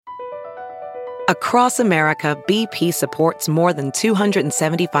Across America, BP supports more than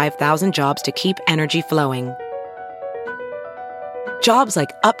 275,000 jobs to keep energy flowing. Jobs like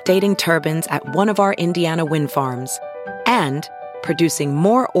updating turbines at one of our Indiana wind farms and producing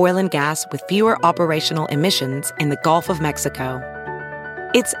more oil and gas with fewer operational emissions in the Gulf of Mexico.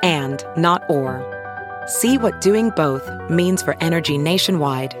 It's and, not or. See what doing both means for energy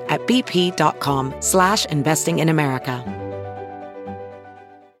nationwide at bp.com/investing in America.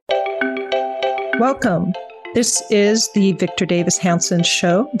 Welcome. This is the Victor Davis Hanson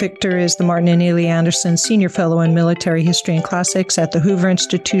Show. Victor is the Martin and Neely Anderson Senior Fellow in Military History and Classics at the Hoover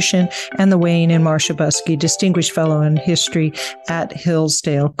Institution and the Wayne and Marcia Buskey Distinguished Fellow in History at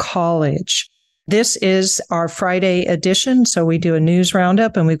Hillsdale College. This is our Friday edition, so we do a news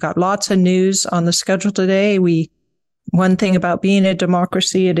roundup, and we've got lots of news on the schedule today. One thing about being a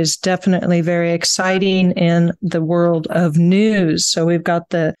democracy, it is definitely very exciting in the world of news. So we've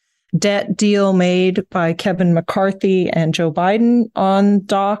got the debt deal made by Kevin McCarthy and Joe Biden on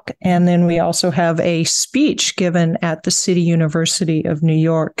doc. And then we also have a speech given at the City University of New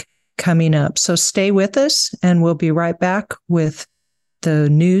York coming up. So stay with us and we'll be right back with the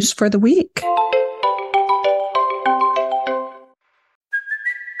news for the week.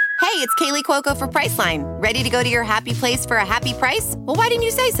 Hey, it's Kaylee Cuoco for Priceline. Ready to go to your happy place for a happy price? Well, why didn't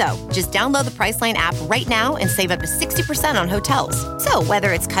you say so? Just download the Priceline app right now and save up to 60% on hotels. So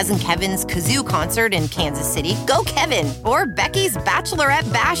whether it's Cousin Kevin's Kazoo Concert in Kansas City, go Kevin, or Becky's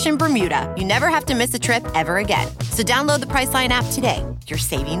Bachelorette Bash in Bermuda, you never have to miss a trip ever again. So download the Priceline app today. Your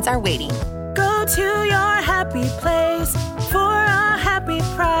savings are waiting. Go to your happy place for a happy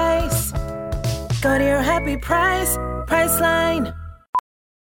price. Go to your happy price, Priceline.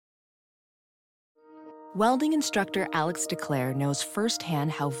 Welding instructor Alex DeClaire knows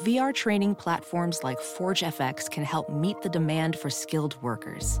firsthand how VR training platforms like ForgeFX can help meet the demand for skilled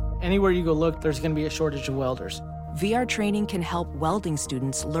workers. Anywhere you go look, there's going to be a shortage of welders. VR training can help welding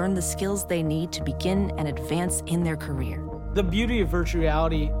students learn the skills they need to begin and advance in their career. The beauty of virtual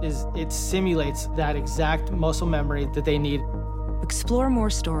reality is it simulates that exact muscle memory that they need. Explore more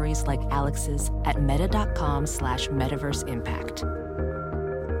stories like Alex's at meta.com/metaverseimpact.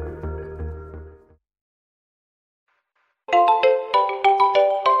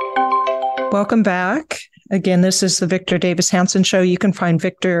 Welcome back. Again, this is the Victor Davis Hanson Show. You can find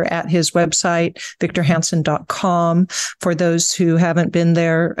Victor at his website, victorhanson.com. For those who haven't been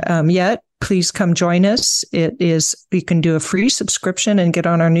there yet, please come join us. You can do a free subscription and get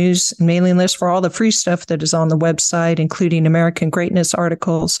on our news and mailing list for all the free stuff that is on the website, including American Greatness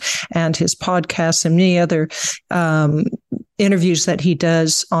articles and his podcasts and many other interviews that he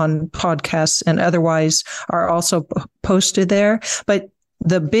does on podcasts and otherwise are also posted there. But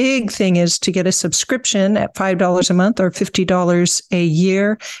the big thing is to get a subscription at $5 a month or $50 a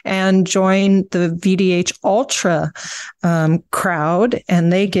year and join the VDH Ultra crowd,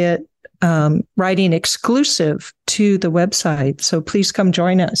 and they get writing exclusive to the website. So please come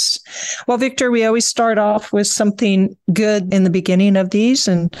join us. Well, Victor, we always start off with something good in the beginning of these,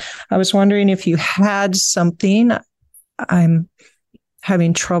 and I was wondering if you had something. I'm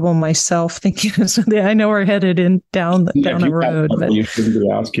having trouble myself thinking of something. I know we're headed down the road. But you shouldn't be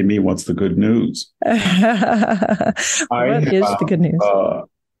asking me what's the good news. What is the good news?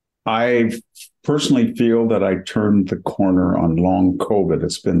 I personally feel that I turned the corner on long COVID.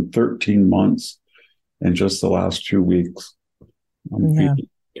 It's been 13 months and just the last 2 weeks.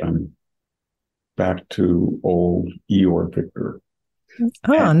 I'm back to old Eeyore Victor.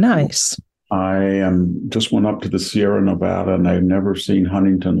 Oh, nice. I just went up to the Sierra Nevada, and I've never seen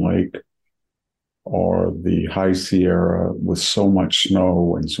Huntington Lake or the High Sierra with so much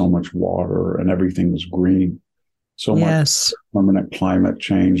snow and so much water, and everything was green. So much permanent climate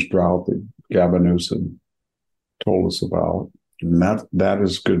change, drought that Gavin Newsom told us about. And that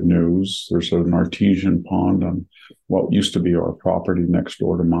is good news. There's an artesian pond on what used to be our property next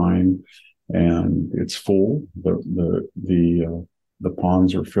door to mine, and it's full. The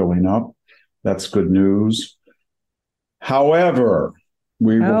ponds are filling up. That's good news. However,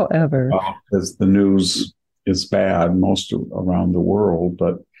 as the news is bad most around the world,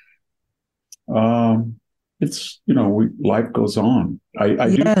 but it's, life goes on. I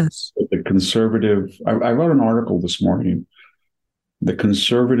the conservative, I wrote an article this morning. The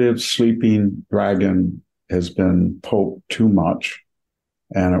conservative sleeping dragon has been poked too much,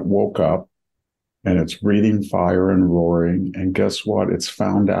 and it woke up, and it's breathing fire and roaring. And guess what? It's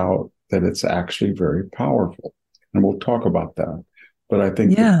found out that it's actually very powerful. And we'll talk about that. But I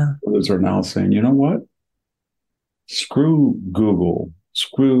think others are now saying, you know what? Screw Google,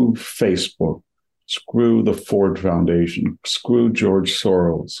 screw Facebook, screw the Ford Foundation, screw George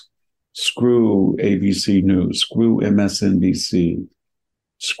Soros. Screw ABC News, screw MSNBC,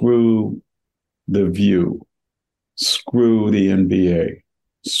 screw The View, screw the NBA,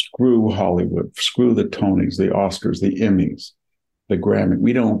 screw Hollywood, screw the Tonys, the Oscars, the Emmys, the Grammy.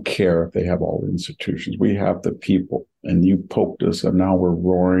 We don't care if they have all the institutions. We have the people. And you poked us, and now we're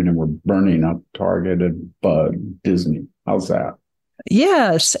roaring and we're burning up Target and Bud, Disney. How's that?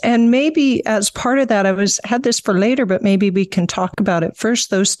 Yes. And maybe as part of that, had this for later, but maybe we can talk about it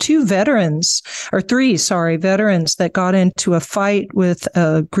first. Those three veterans that got into a fight with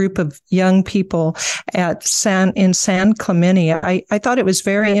a group of young people in San Clemente. I thought it was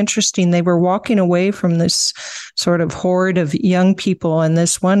very interesting. They were walking away from this sort of horde of young people, and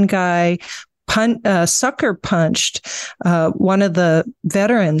this one guy sucker punched one of the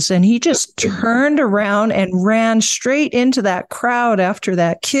veterans, and he just turned around and ran straight into that crowd after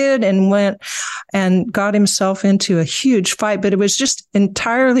that kid and went and got himself into a huge fight. But it was just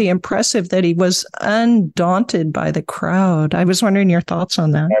entirely impressive that he was undaunted by the crowd. I was wondering your thoughts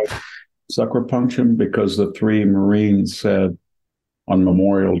on that. Sucker punch him because the 3 Marines said on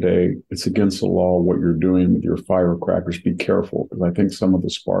Memorial Day, it's against the law what you're doing with your firecrackers. Be careful, because I think some of the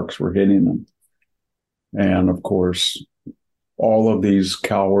sparks were hitting them. And of course, all of these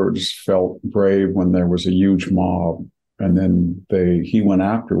cowards felt brave when there was a huge mob. And then he went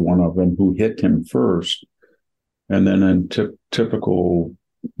after one of them who hit him first. And then in typical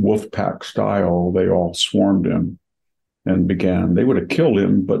wolf pack style, they all swarmed him and they would have killed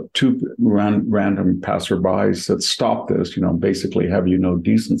him, but 2 random passerbys said, stop this, basically, have you no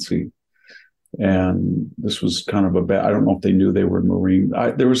decency? And this was kind of I don't know if they knew they were Marine.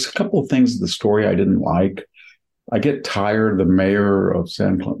 There was a couple of things in the story I didn't like. I get tired, the mayor of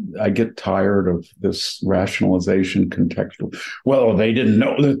San Clemente, I get tired of this rationalization contextual. Well, they didn't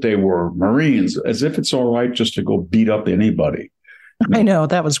know that they were Marines, as if it's all right just to go beat up anybody. I know,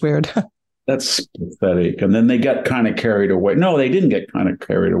 that was weird. That's pathetic. And then they got kind of carried away. No, they didn't get kind of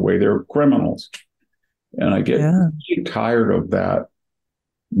carried away. They were criminals. And I get tired of that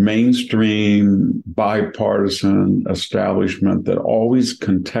mainstream bipartisan establishment that always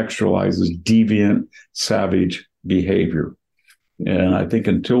contextualizes deviant, savage behavior. And I think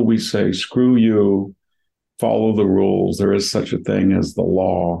until we say, screw you, follow the rules, there is such a thing as the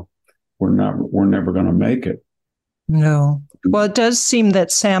law, we're never going to make it. No. Well, it does seem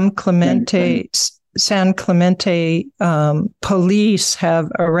that San Clemente police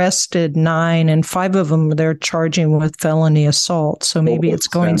have arrested 9, and 5 of them they're charging with felony assault. So maybe it's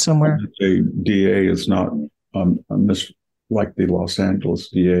going somewhere. The DA is not like the Los Angeles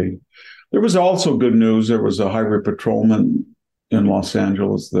DA. There was also good news. There was a highway patrolman in Los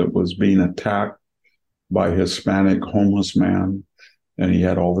Angeles that was being attacked by a Hispanic homeless man. And he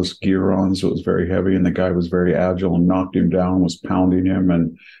had all this gear on, so it was very heavy. And the guy was very agile and knocked him down, was pounding him.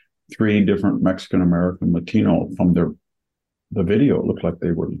 And 3 different Mexican-American Latino from the video, it looked like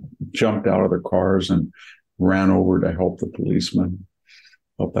they were jumped out of their cars and ran over to help the policeman.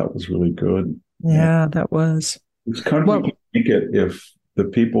 Thought that was really good. Yeah, that was. It's kind of make it if the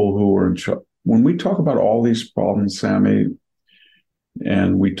people who are in charge, when we talk about all these problems, Sammy,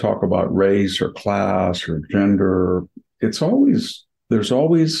 and we talk about race or class or gender, there's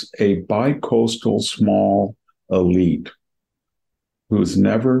always a bi-coastal small elite who is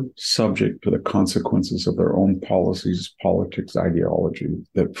never subject to the consequences of their own policies, politics, ideology,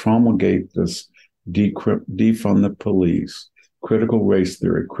 that promulgate this defund the police, critical race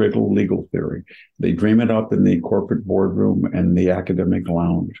theory, critical legal theory. They dream it up in the corporate boardroom and the academic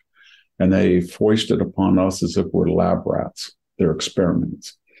lounge, and they foist it upon us as if we're lab rats. They're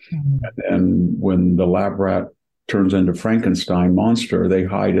experiments. Mm-hmm. And when the lab rat turns into Frankenstein monster, they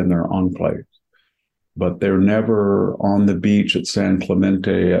hide in their enclave. But they're never on the beach at San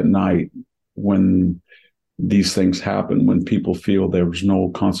Clemente at night when these things happen, when people feel there's no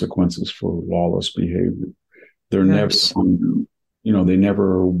consequences for lawless behavior. They're never, they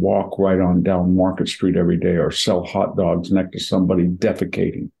never walk right on down Market Street every day or sell hot dogs next to somebody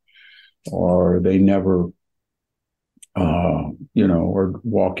defecating, or they never, or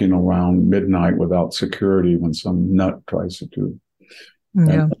walking around midnight without security when some nut tries to do.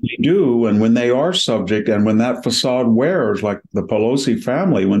 Yeah. And they do, and when they are subject, and when that facade wears, like the Pelosi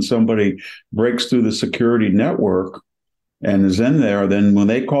family, when somebody breaks through the security network and is in there, then when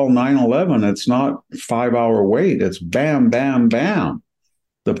they call 911, it's not 5-hour wait, it's bam, bam, bam.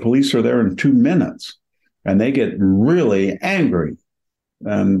 The police are there in 2 minutes, and they get really angry.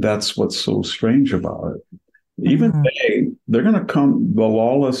 And that's what's so strange about it. Even they're going to come, the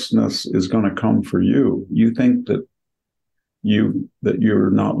lawlessness is going to come for you. You think that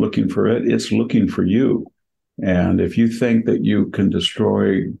you're not looking for it, it's looking for you. And if you think that you can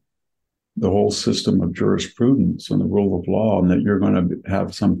destroy the whole system of jurisprudence and the rule of law, and that you're going to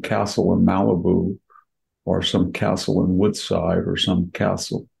have some castle in Malibu or some castle in Woodside or some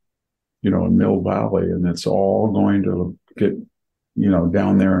castle, in Mill Valley, and it's all going to get,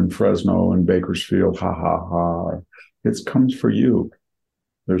 down there in Fresno and Bakersfield, ha, ha, ha. It comes for you.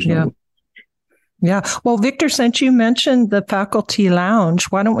 There's no... Yeah. Well, Victor, since you mentioned the faculty lounge,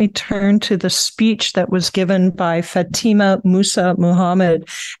 why don't we turn to the speech that was given by Fatima Musa Muhammad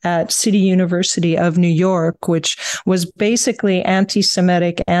at City University of New York, which was basically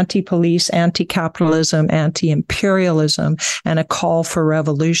anti-Semitic, anti-police, anti-capitalism, anti-imperialism, and a call for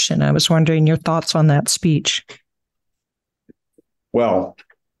revolution. I was wondering your thoughts on that speech. Well,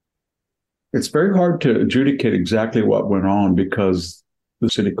 it's very hard to adjudicate exactly what went on because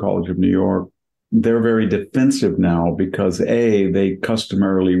the City College of New York, they're very defensive now because they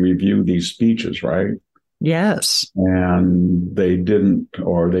customarily review these speeches, right? Yes. And they didn't,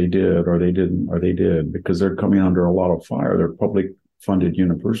 or they did, or they didn't, or they did, because they're coming under a lot of fire. They're a public funded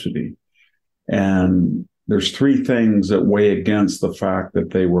university. And there's three things that weigh against the fact that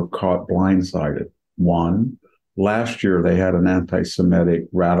they were caught blindsided. One, last year they had an anti-Semitic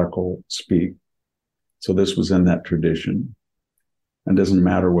radical speak. So this was in that tradition. And it doesn't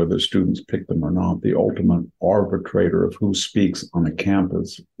matter whether students pick them or not. The ultimate arbitrator of who speaks on a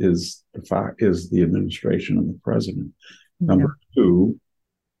campus is the administration and the president. Number two,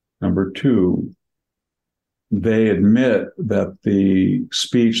 they admit that the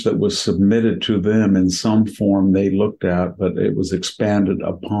speech that was submitted to them in some form they looked at, but it was expanded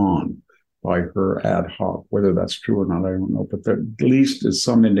upon by her ad hoc. Whether that's true or not, I don't know. But there at least is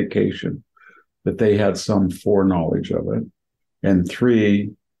some indication that they had some foreknowledge of it. And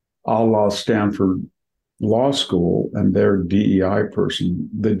three, Allah Stanford Law School and their DEI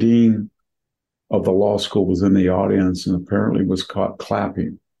person, the dean of the law school was in the audience and apparently was caught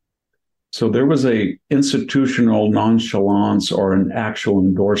clapping. So there was a institutional nonchalance or an actual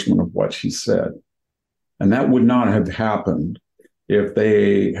endorsement of what she said. And that would not have happened if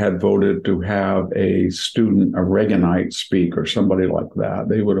they had voted to have a student, a Reaganite, speak or somebody like that.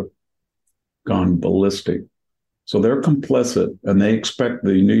 They would have gone ballistic. So they're complicit, and they expect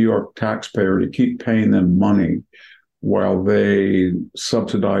the New York taxpayer to keep paying them money while they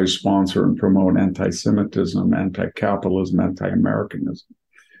subsidize, sponsor, and promote anti-Semitism, anti-capitalism, anti-Americanism.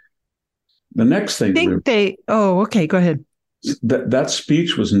 The next thing... okay, go ahead. That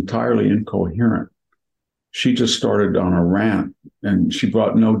speech was entirely incoherent. She just started on a rant, and she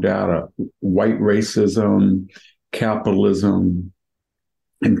brought no data. White racism, capitalism,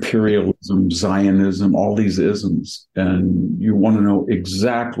 imperialism, Zionism, all these isms. And you want to know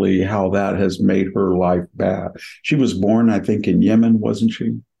exactly how that has made her life bad. She was born, I think, in Yemen, wasn't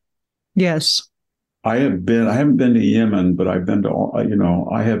she? Yes. I haven't been to Yemen, but I've been to,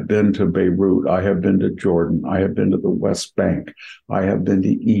 I have been to Beirut. I have been to Jordan. I have been to the West Bank. I have been to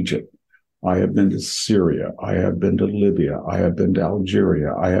Egypt. I have been to Syria. I have been to Libya. I have been to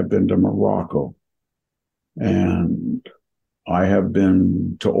Algeria. I have been to Morocco. And I have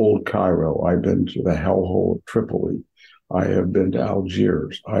been to Old Cairo. I've been to the hellhole of Tripoli. I have been to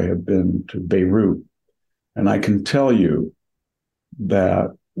Algiers. I have been to Beirut. And I can tell you that,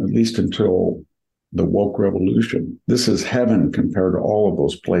 at least until the woke revolution, this is heaven compared to all of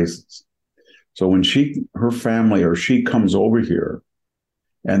those places. So when her family or she comes over here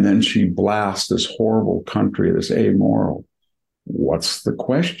and then she blasts this horrible country, this amoral, what's the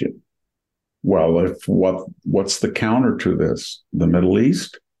question? Well, what's the counter to this? The Middle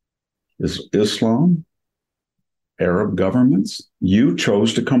East? Is Islam? Arab governments? You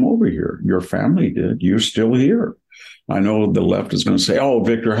chose to come over here. Your family did. You're still here. I know the left is going to say, oh,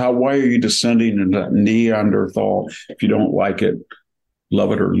 Victor, why are you descending into Neanderthal? If you don't like it,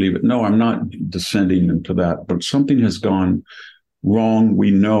 love it or leave it. No, I'm not descending into that. But something has gone wrong, we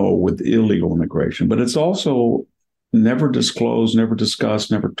know, with illegal immigration. But it's also never disclosed, never discussed,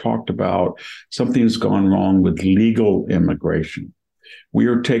 never talked about. Something has gone wrong with legal immigration. We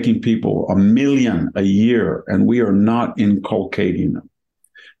are taking people 1 million a year, and we are not inculcating them.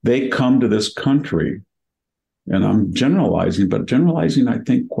 They come to this country, and I'm generalizing, but generalizing, I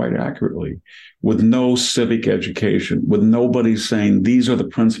think, quite accurately, with no civic education, with nobody saying, these are the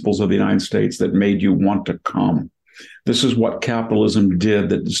principles of the United States that made you want to come. This is what capitalism did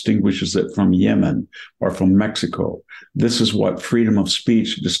that distinguishes it from Yemen or from Mexico. This is what freedom of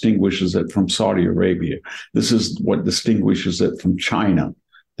speech distinguishes it from Saudi Arabia. This is what distinguishes it from China,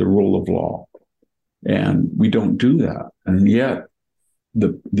 the rule of law. And we don't do that. And yet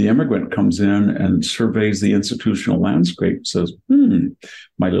the immigrant comes in and surveys the institutional landscape and says,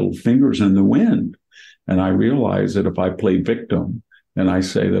 my little finger's in the wind. And I realize that if I play victim, and I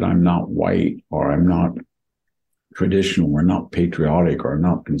say that I'm not white, or I'm not traditional, or not patriotic, or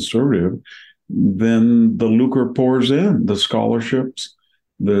not conservative, then the lucre pours in, the scholarships,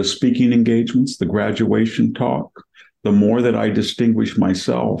 the speaking engagements, the graduation talk. The more that I distinguish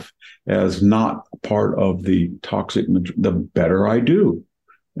myself as not part of the toxic, the better I do.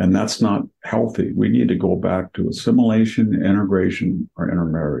 And that's not healthy. We need to go back to assimilation, integration, or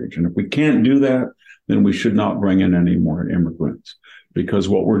intermarriage. And if we can't do that, then we should not bring in any more immigrants, because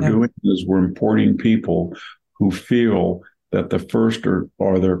what we're doing is we're importing people who feel that the first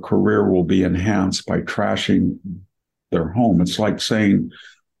or their career will be enhanced by trashing their home. It's like saying,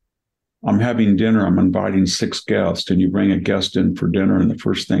 I'm having dinner, I'm inviting 6 guests, and you bring a guest in for dinner, and the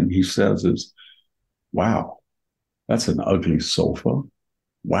first thing he says is, wow, that's an ugly sofa.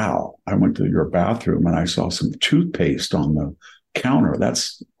 Wow, I went to your bathroom and I saw some toothpaste on the counter.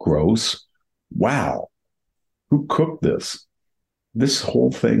 That's gross. Wow, who cooked this? This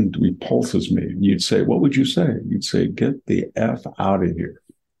whole thing repulses me. And you'd say, what would you say? You'd say, get the F out of here.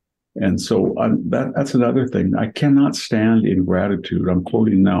 And so that's another thing. I cannot stand ingratitude. I'm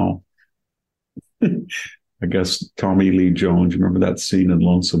quoting now, I guess, Tommy Lee Jones. Remember that scene in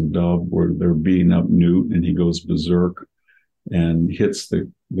Lonesome Dove where they're beating up Newt and he goes berserk and hits the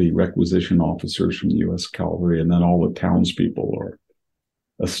requisition officers from the U.S. Cavalry, and then all the townspeople are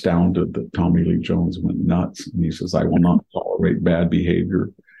astounded that Tommy Lee Jones went nuts. And he says, I will not tolerate bad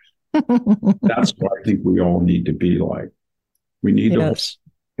behavior. That's what I think we all need to be like. We need to hold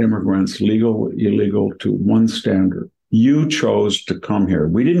immigrants, legal, illegal, to one standard. You chose to come here.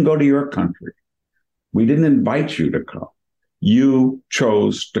 We didn't go to your country. We didn't invite you to come. You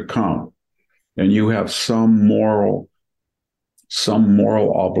chose to come, and you have some moral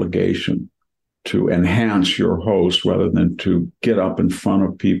obligation to enhance your host rather than to get up in front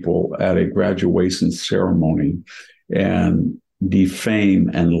of people at a graduation ceremony and defame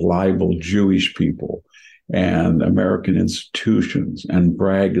and libel Jewish people and American institutions and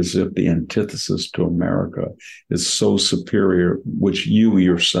brag as if the antithesis to America is so superior, which you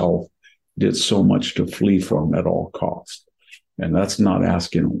yourself did so much to flee from at all costs. And that's not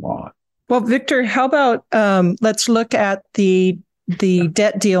asking a lot. Well, Victor, how about let's look at the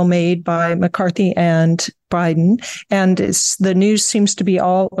debt deal made by McCarthy and Biden. And the news seems to be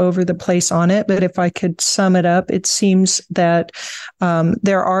all over the place on it. But if I could sum it up, it seems that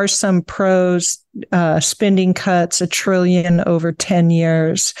there are some pros, spending cuts, $1 trillion over 10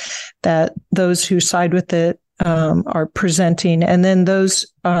 years, that those who side with it are presenting. And then those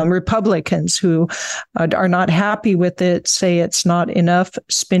Republicans who are not happy with it say it's not enough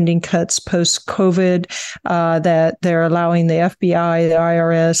spending cuts post-COVID, that they're allowing the FBI, the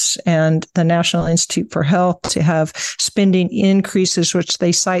IRS, and the National Institute for Health to have spending increases, which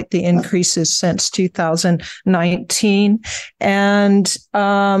they cite the increases since 2019. And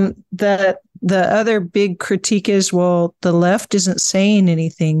the other big critique is, well, the left isn't saying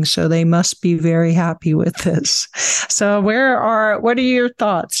anything, so they must be very happy with this. So what are your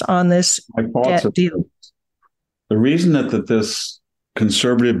thoughts on this debt deal? The reason that this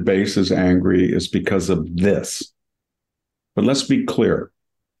conservative base is angry is because of this. But let's be clear.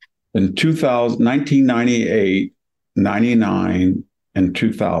 In 1998, 99, and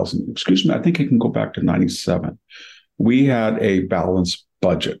 2000, I think it can go back to 97, we had a balanced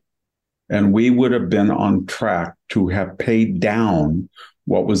budget. And we would have been on track to have paid down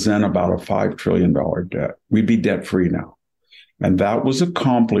what was then about a $5 trillion debt. We'd be debt-free now. And that was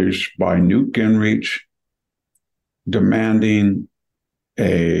accomplished by Newt Gingrich demanding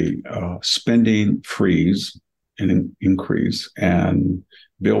a spending freeze and increase, and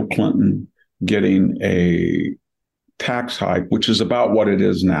Bill Clinton getting a tax hike, which is about what it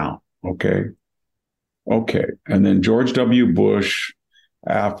is now. Okay. And then George W. Bush,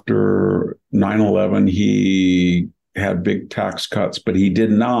 after 9/11, he had big tax cuts, but he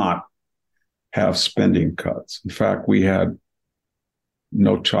did not have spending cuts. In fact, we had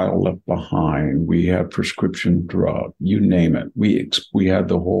No Child Left Behind. We had prescription drug, you name it. We had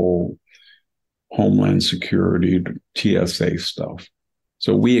the whole Homeland Security, TSA stuff.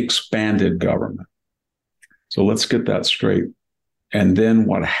 So we expanded government. So let's get that straight. And then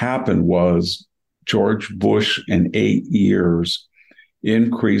what happened was George Bush in 8 years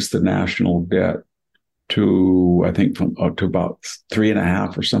increased the national debt to, I think, to about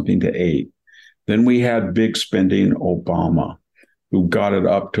 3.5 or something to 8. Then we had big spending Obama, who got it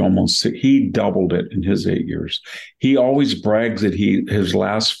up to almost, he doubled it in his 8 years. He always brags that his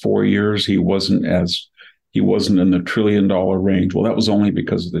last 4 years, he wasn't in the $1 trillion range. Well, that was only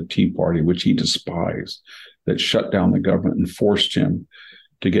because of the Tea Party, which he despised, that shut down the government and forced him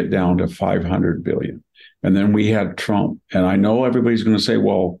to get down to $500 billion. And then we had Trump. And I know everybody's going to say,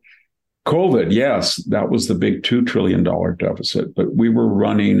 well, COVID, yes, that was the big $2 trillion deficit. But we were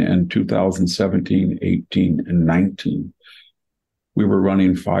running in 2017, 18, and 19. We were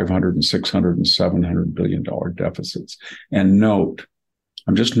running 500 and 600 and $700 billion deficits. And note,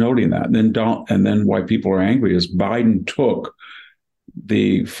 I'm just noting that. And then why people are angry is Biden took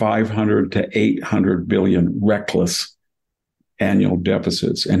the 500 to 800 billion reckless annual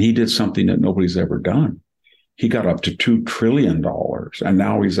deficits, and he did something that nobody's ever done. He got up to $2 trillion, and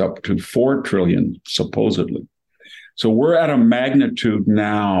now he's up to $4 trillion, supposedly. So we're at a magnitude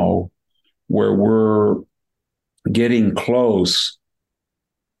now where we're getting close.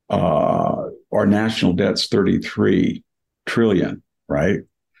 Our national debt's 33 trillion, right?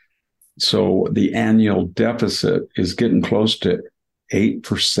 So the annual deficit is getting close to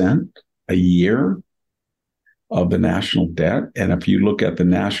 8% a year of the national debt. And if you look at the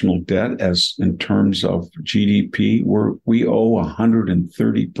national debt as in terms of GDP, we owe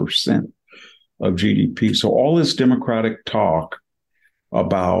 130% of GDP. So all this Democratic talk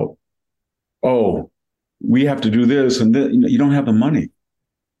about, oh, we have to do this and this, you don't have the money.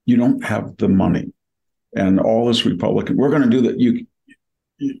 You don't have the money. And all this Republican, we're going to do that.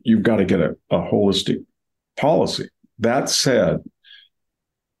 You've got to get a holistic policy. That said,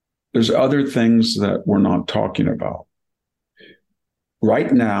 there's other things that we're not talking about.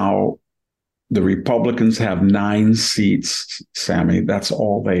 Right now, the Republicans have 9 seats, Sammy. That's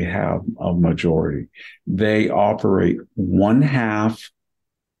all they have of majority. They operate 1/2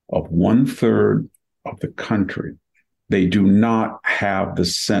 of 1/3 of the country. They do not have the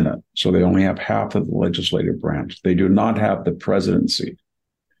Senate, so they only have half of the legislative branch. They do not have the presidency.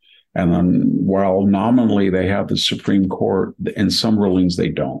 And then while nominally they have the Supreme Court, in some rulings they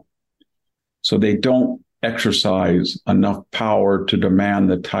don't. So they don't exercise enough power to demand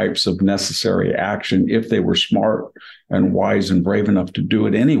the types of necessary action if they were smart and wise and brave enough to do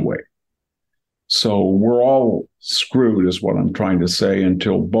it anyway. So we're all screwed is what I'm trying to say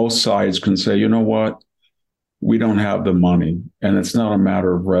until both sides can say, you know what? We don't have the money. And it's not a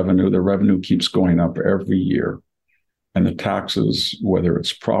matter of revenue. The revenue keeps going up every year. And the taxes, whether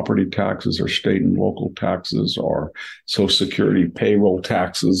it's property taxes or state and local taxes or Social Security payroll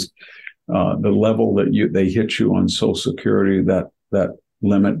taxes, the level that they hit you on Social Security, that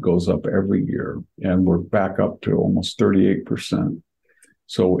limit goes up every year. And we're back up to almost 38%.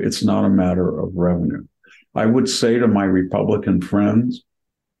 So it's not a matter of revenue. I would say to my Republican friends,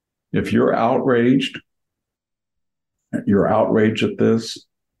 if you're outraged at this,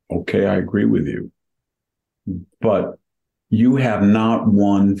 okay, I agree with you. But you have not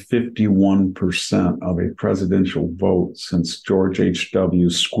won 51% of a presidential vote since George H.W.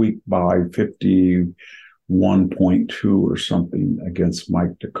 squeaked by 51.2 or something against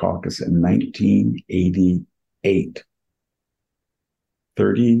Mike Dukakis in 1988.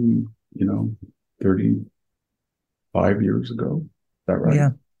 35 years ago. Is that right? Yeah.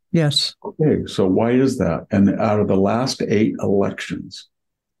 Yes. Okay. So why is that? And out of the last 8 elections,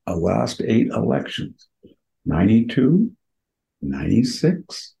 92,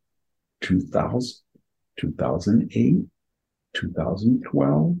 96, 2000, 2008,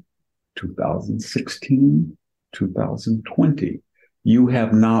 2012, 2016, 2020, you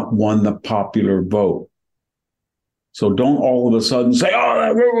have not won the popular vote. So don't all of a sudden say,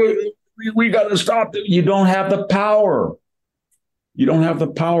 oh, we got to stop it. You don't have the power. You don't have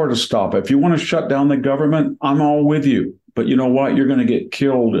the power to stop it. If you want to shut down the government, I'm all with you. But you know what? You're going to get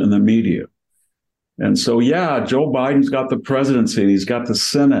killed in the media. And so, yeah, Joe Biden's got the presidency. He's got the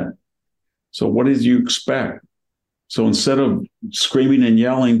Senate. So what did you expect? So instead of screaming and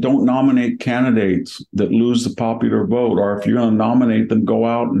yelling, don't nominate candidates that lose the popular vote. Or if you're going to nominate them, go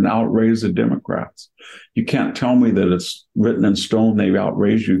out and outraise the Democrats. You can't tell me that it's written in stone they've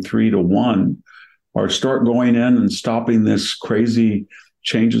outraised you 3-1. Or start going in and stopping this crazy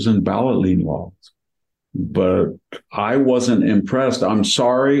changes in ballot lien laws. But I wasn't impressed. I'm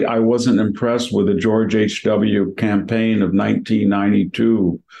sorry, I wasn't impressed with the George H.W. campaign of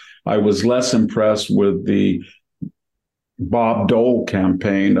 1992. I was less impressed with the Bob Dole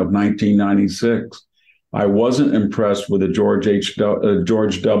campaign of 1996. I wasn't impressed with the George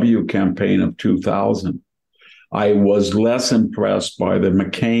W. campaign of 2000. I was less impressed by the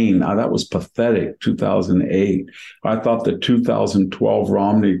McCain. That was pathetic, 2008. I thought the 2012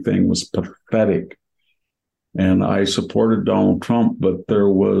 Romney thing was pathetic. And I supported Donald Trump, but there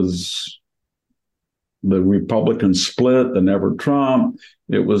was the Republican split, the never Trump.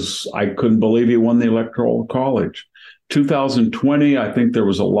 I couldn't believe he won the Electoral College. 2020, I think there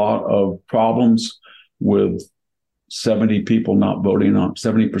was a lot of problems with 70 people not voting on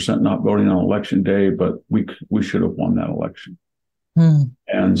 70% not voting on election day, but we should have won that election.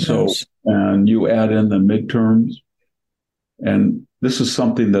 And so, and you add in the midterms, and this is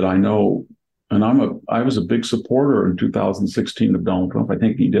something that I know, and I was a big supporter in 2016 of Donald Trump. I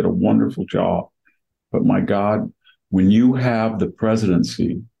think he did a wonderful job. But my God, when you have the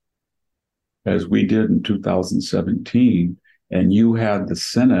presidency, as we did in 2017, and you had the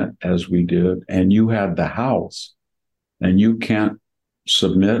Senate as we did, and you had the House, and you can't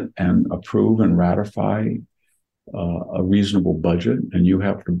submit and approve and ratify a reasonable budget, and you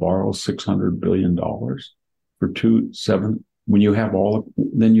have to borrow $600 billion for 2.7. When you have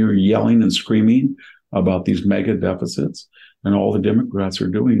then you're yelling and screaming about these mega deficits, and all the Democrats are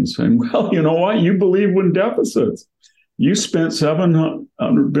doing and saying, well, you know what? You believe in deficits. You spent $700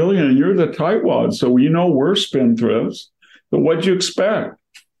 billion and you're the tightwad. So, we're spendthrifts. But what'd you expect?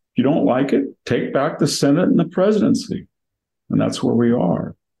 If you don't like it, take back the Senate and the presidency. And that's where we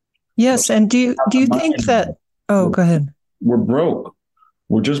are. Yes. And do you think that, go ahead. We're broke.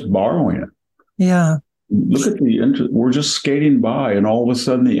 We're just borrowing it. Yeah. Look at the interest. We're just skating by, and all of a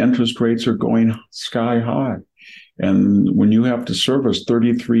sudden the interest rates are going sky high. And when you have to service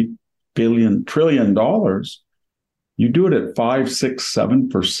 $33 trillion, you do it at 5%, 6%,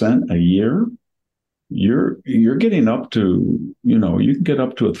 7% a year. You're getting up to, you can get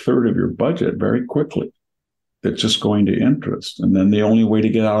up to a third of your budget very quickly. That's just going to interest. And then the only way to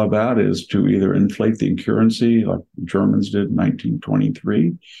get out of that is to either inflate the currency like the Germans did in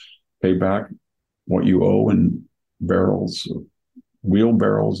 1923, pay back what you owe in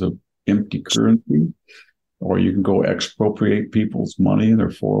wheelbarrows of empty currency, or you can go expropriate people's money, their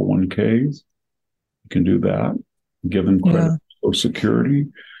 401ks. You can do that, give them credit for security,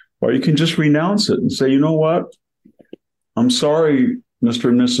 or you can just renounce it and say, you know what? I'm sorry, Mr.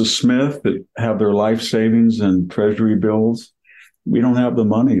 and Mrs. Smith, that have their life savings and treasury bills. We don't have the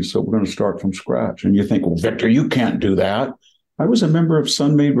money, so we're going to start from scratch. And you think, well, Victor, you can't do that. I was a member of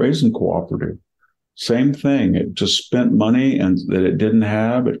Sun-Made Raisin Cooperative. Same thing. It just spent money and that it didn't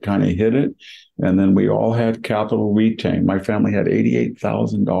have. It kind of hid it. And then we all had capital retained. My family had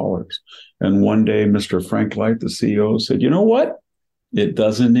 $88,000. And one day, Mr. Frank Light, the CEO, said, you know what? It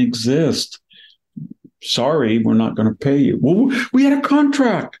doesn't exist. Sorry, we're not going to pay you. Well, we had a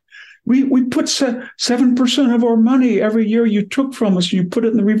contract. We put 7% of our money every year you took from us. You put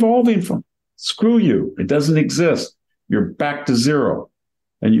it in the revolving fund. Screw you. It doesn't exist. You're back to zero.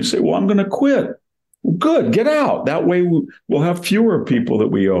 And you say, well, I'm going to quit. Well, good. Get out. That way we'll have fewer people that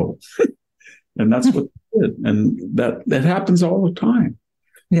we owe. And that's what they did. And that happens all the time.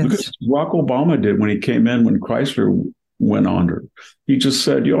 Yes. Look at what Barack Obama did when he came in, when Chrysler went under. He just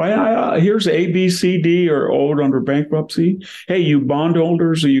said, here's A, B, C, D are owed under bankruptcy. Hey, you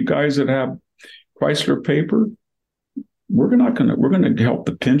bondholders, or you guys that have Chrysler paper, we're going to help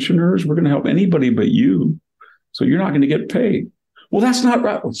the pensioners. We're going to help anybody but you. So you're not going to get paid. Well, that's not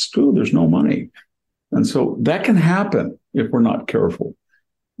right. Well, it's true. There's no money. And so that can happen if we're not careful.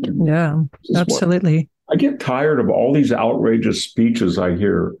 Yeah, absolutely. I get tired of all these outrageous speeches I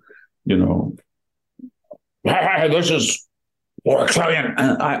hear, this is $4 trillion.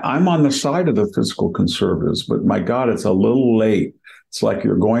 And I'm on the side of the fiscal conservatives, but my God, it's a little late. It's like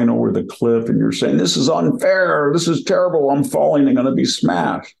you're going over the cliff and you're saying, this is unfair. This is terrible. I'm falling. I'm going to be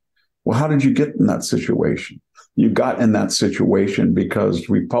smashed. Well, how did you get in that situation? You got in that situation because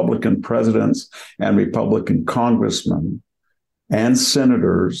Republican presidents and Republican congressmen and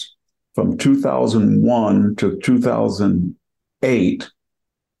senators from 2001 to 2008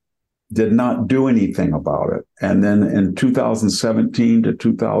 did not do anything about it. And then in 2017 to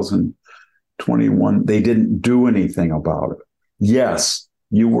 2021, they didn't do anything about it. Yes,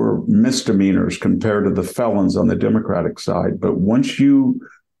 you were misdemeanors compared to the felons on the Democratic side. But once you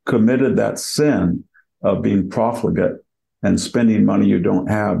committed that sin of being profligate and spending money you don't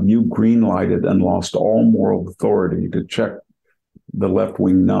have, you green-lighted and lost all moral authority to check the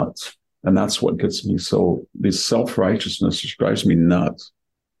left-wing nuts. And that's what gets me this self-righteousness just drives me nuts.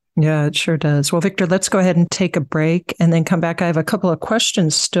 Yeah, it sure does. Well, Victor, let's go ahead and take a break and then come back. I have a couple of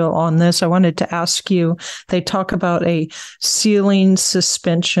questions still on this. I wanted to ask you, they talk about a ceiling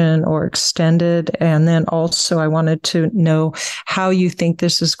suspension or extended. And then also I wanted to know how you think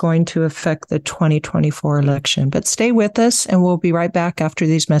this is going to affect the 2024 election. But stay with us and we'll be right back after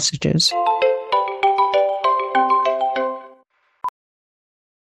these messages.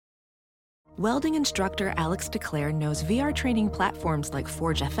 Welding instructor Alex DeClaire knows VR training platforms like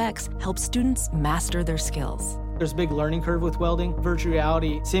Forge FX help students master their skills. There's a big learning curve with welding. Virtual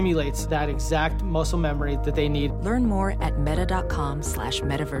reality simulates that exact muscle memory that they need. Learn more at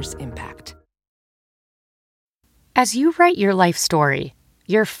meta.com/metaverseimpact. As you write your life story,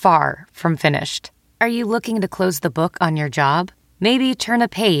 you're far from finished. Are you looking to close the book on your job? Maybe turn a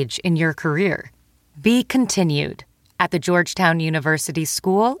page in your career? Be continued at the Georgetown University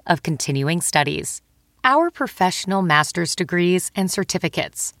School of Continuing Studies. Our professional master's degrees and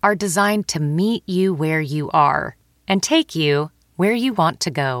certificates are designed to meet you where you are and take you where you want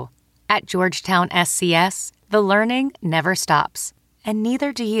to go. At Georgetown SCS, the learning never stops, and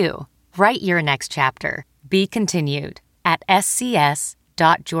neither do you. Write your next chapter. Be continued at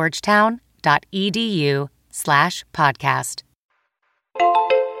scs.georgetown.edu/podcast.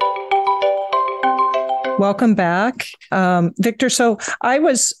 Welcome back. Victor, so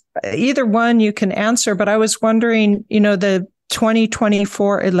either one you can answer, but I was wondering, the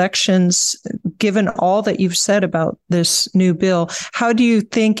 2024 elections, given all that you've said about this new bill, how do you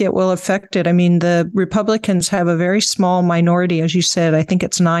think it will affect it? I mean, the Republicans have a very small minority, as you said, I think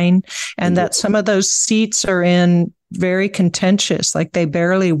it's 9, and that some of those seats are in very contentious, like they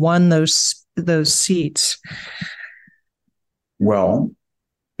barely won those seats. Well,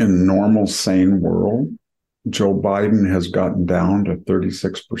 in a normal, sane world, Joe Biden has gotten down to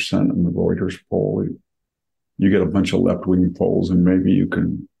 36% in the Reuters poll. You get a bunch of left-wing polls, and maybe you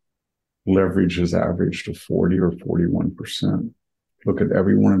can leverage his average to 40 or 41%. Look at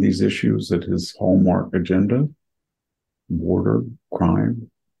every one of these issues at his hallmark agenda: border,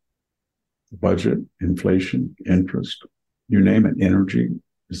 crime, budget, inflation, interest, you name it. Energy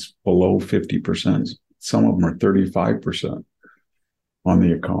is below 50%. Some of them are 35% on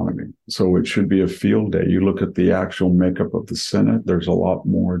the economy. So it should be a field day. You look at the actual makeup of the Senate, there's a lot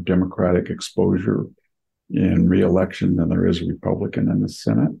more Democratic exposure in re-election than there is Republican in the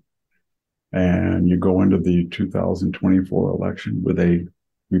Senate. And you go into the 2024 election with a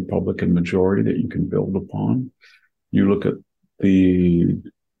Republican majority that you can build upon. You look at the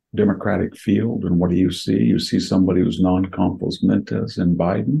Democratic field, and what do you see? You see somebody who's non-compos mentis in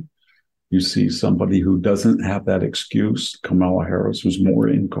Biden. You see somebody who doesn't have that excuse, Kamala Harris, who's more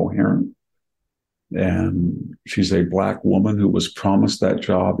incoherent. And she's a Black woman who was promised that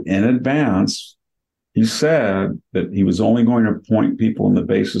job in advance. He said that he was only going to appoint people on the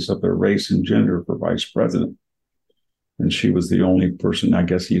basis of their race and gender for vice president. And she was the only person, I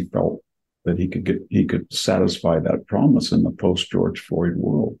guess he felt, that he could satisfy that promise in the post-George Floyd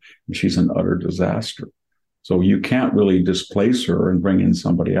world. And she's an utter disaster. So you can't really displace her and bring in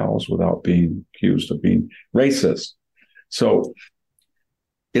somebody else without being accused of being racist. So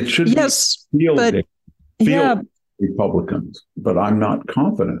it should be Republicans, but I'm not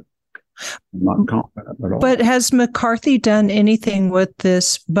confident. I'm not confident at all. But has McCarthy done anything with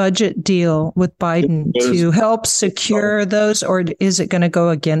this budget deal with Biden to help secure those, or is it going to go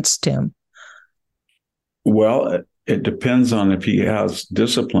against him? Well, it depends on if he has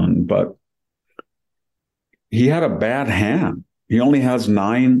discipline, but he had a bad hand. He only has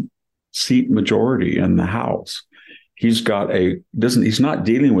 9-seat majority in the House. He's not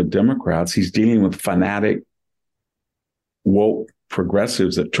dealing with Democrats. He's dealing with fanatic, woke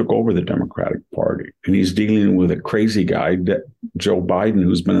progressives that took over the Democratic Party. And he's dealing with a crazy guy, Joe Biden,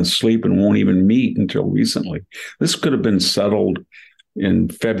 who's been asleep and won't even meet until recently. This could have been settled in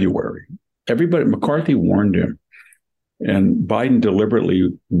February. McCarthy warned him. And Biden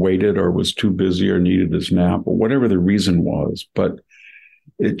deliberately waited or was too busy or needed his nap or whatever the reason was. But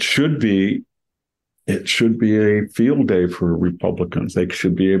it should be a field day for Republicans. They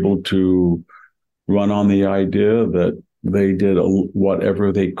should be able to run on the idea that they did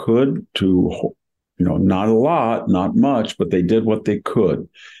whatever they could to, not a lot, not much, but they did what they could.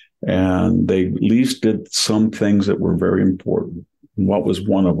 And they at least did some things that were very important. And what was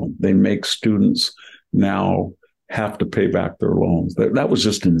one of them? They make students now have to pay back their loans. That was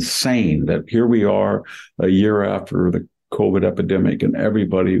just insane that here we are a year after the COVID epidemic and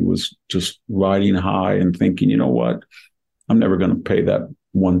everybody was just riding high and thinking, you know what, I'm never going to pay that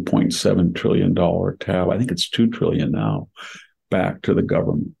 $1.7 trillion tab. I think it's $2 trillion now back to the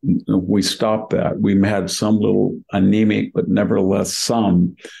government. We stopped that. We had some little anemic, but nevertheless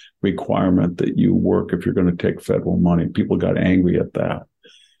some requirement that you work if you're going to take federal money. People got angry at that.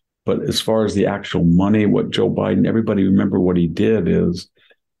 But as far as the actual money, what Joe Biden, everybody remember what he did is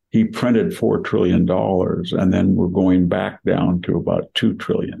he printed $4 trillion and then we're going back down to about $2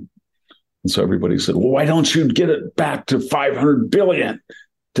 trillion. And so everybody said, well, why don't you get it back to $500 billion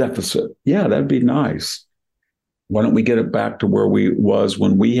deficit? Yeah, that'd be nice. Why don't we get it back to where we was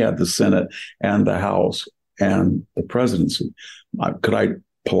when we had the Senate and the House and the presidency? Could I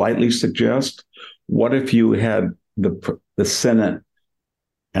politely suggest, what if you had the Senate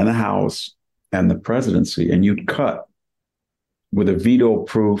and the House and the presidency and you'd cut with a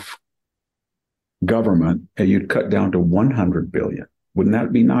veto-proof government and you'd cut down to 100 billion. Wouldn't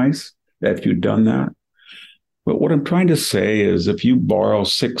that be nice if you'd done that? But what I'm trying to say is if you borrow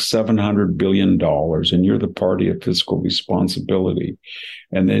 $600-700 billion and you're the party of fiscal responsibility,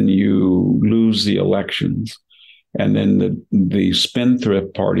 and then you lose the elections, and then the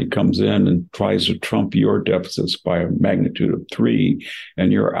spendthrift party comes in and tries to trump your deficits by a magnitude of 3,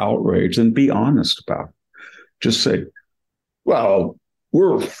 and you're outraged, and be honest about it. Just say, well,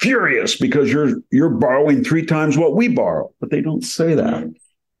 we're furious because you're borrowing 3 times what we borrow. But they don't say that.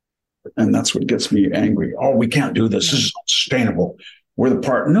 And that's what gets me angry. Oh, we can't do this. This is not sustainable. We're the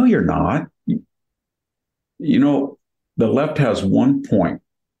part. No, you're not. You know, the left has one point.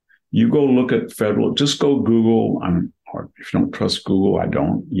 You go look at federal, just go Google. If you don't trust Google, I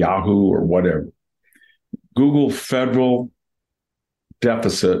don't. Yahoo or whatever. Google federal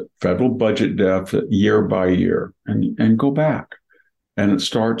deficit, federal budget deficit year by year, and go back. And it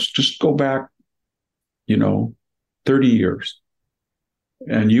starts, just go back, 30 years.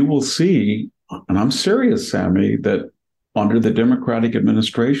 And you will see, and I'm serious, Sammy, that under the Democratic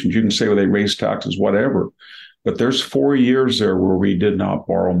administrations, you can say, well, they raised taxes, whatever. But there's 4 years there where we did not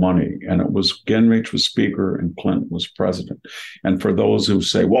borrow money. And it was Gingrich was Speaker and Clinton was president. And for those who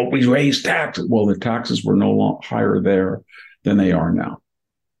say, well, we raised taxes. Well, the taxes were no longer higher there than they are now.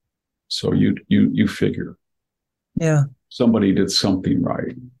 So you figure. Yeah. Somebody did something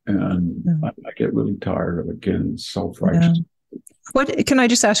right. And I get really tired of, again, self-righteous. Yeah. What can I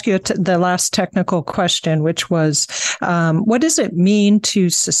just ask you the last technical question, which was, what does it mean to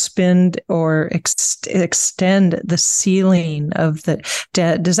suspend or extend the ceiling of the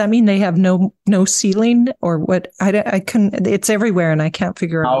debt? Does that mean they have no ceiling, or what? I couldn't. It's everywhere, and I can't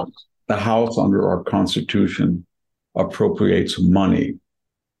figure out. The House under our Constitution appropriates money,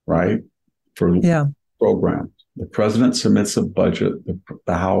 right, for programs. The president submits a budget.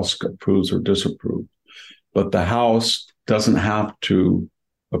 The House approves or disapproves, but the House doesn't have to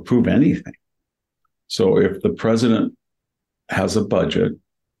approve anything. So if the president has a budget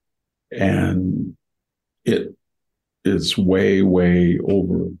and it is way, way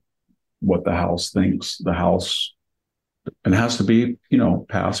over what the House thinks, the House, and it has to be,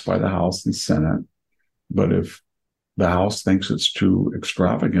 passed by the House and Senate. But if the House thinks it's too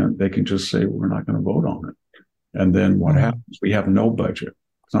extravagant, they can just say, we're not going to vote on it. And then what happens? We have no budget.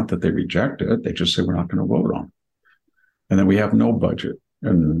 It's not that they reject it. They just say, we're not going to vote on it. And then we have no budget.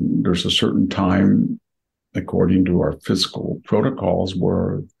 And there's a certain time, according to our fiscal protocols,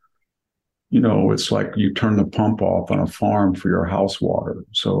 where, it's like you turn the pump off on a farm for your house water.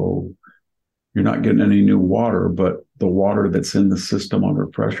 So you're not getting any new water, but the water that's in the system under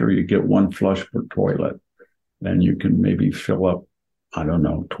pressure, you get 1 flush per toilet. And you can maybe fill up,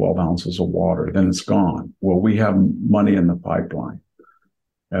 12 ounces of water. Then it's gone. Well, we have money in the pipeline.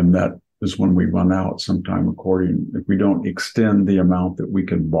 And that is when we run out sometime if we don't extend the amount that we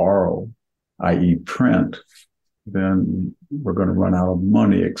can borrow, i.e. print, then we're going to run out of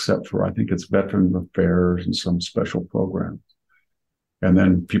money, except for, I think it's Veteran Affairs and some special programs. And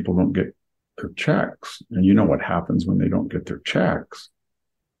then people don't get their checks. And you know what happens when they don't get their checks?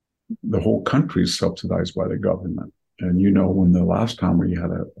 The whole country is subsidized by the government. And when the last time we had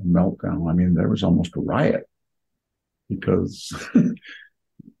a meltdown, there was almost a riot because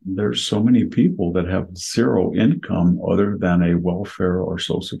there's so many people that have zero income other than a welfare or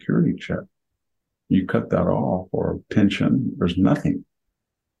social security check. You cut that off, or a pension, there's nothing.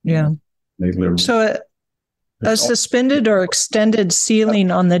 Yeah. They literally. So a suspended or extended ceiling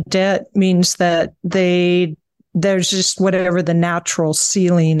on the debt means that there's just whatever the natural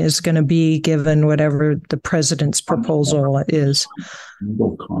ceiling is going to be given whatever the president's proposal is.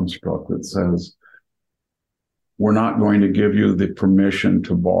 Legal construct that says, we're not going to give you the permission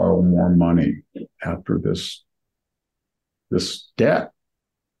to borrow more money after this debt.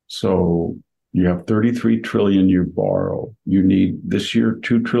 So you have 33 trillion you borrow. You need this year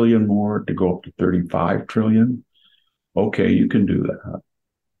 2 trillion more to go up to 35 trillion. Okay, you can do that.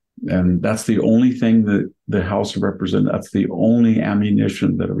 And that's the only thing that the House of Representatives, that's the only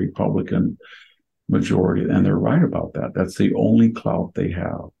ammunition that a Republican majority, and they're right about that. That's the only clout they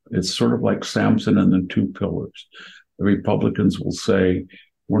have. It's sort of like Samson and the 2 pillars. The Republicans will say,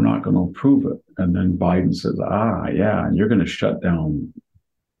 we're not going to approve it. And then Biden says, and you're going to shut down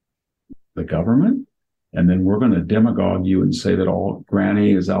the government? And then we're going to demagogue you and say that all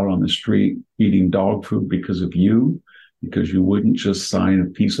Granny is out on the street eating dog food because of you, because you wouldn't just sign a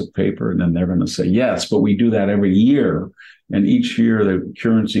piece of paper. And then they're going to say, yes, but we do that every year. And each year the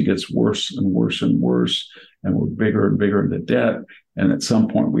currency gets worse and worse and worse. And we're bigger and bigger in the debt. And at some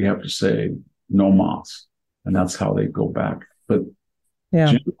point we have to say no mas. And that's how they go back. But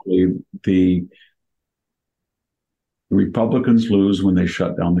generally, the The Republicans lose when they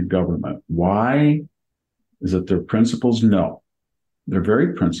shut down the government. Why? Is it their principles? No. They're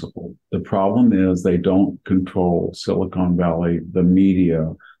very principled. The problem is they don't control Silicon Valley, the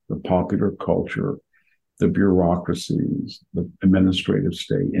media, the popular culture, the bureaucracies, the administrative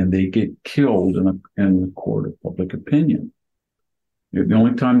state, and they get killed in the court of public opinion. The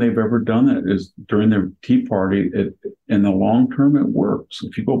only time they've ever done it is during the Tea Party. In the long term, it works.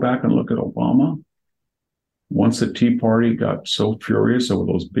 If you go back and look at Obama, once the Tea Party got so furious over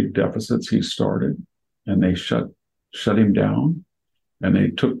those big deficits he started, and they shut him down, and they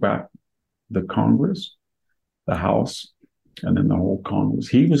took back the Congress, the House, and then the whole Congress.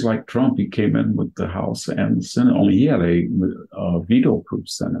 He was like Trump. He came in with the House and the Senate, only he had a veto-proof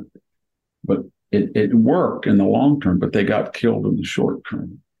Senate. But it worked in the long term, but they got killed in the short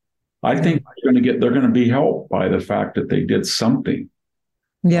term. I think they're going to be helped by the fact that they did something.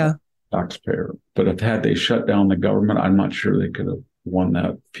 Yeah. Taxpayer. But had they shut down the government, I'm not sure they could have won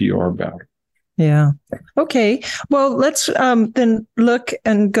that PR battle. Yeah. Okay. Well, let's then look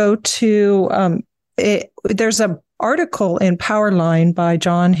and go to there's an article in Powerline by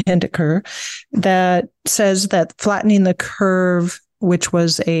John Hendiker that says that flattening the curve, which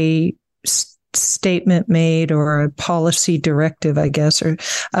was a statement made or a policy directive, I guess, or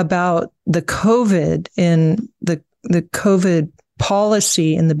about the COVID in the COVID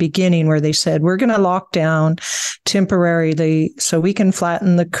policy in the beginning, where they said, we're going to lock down temporarily so we can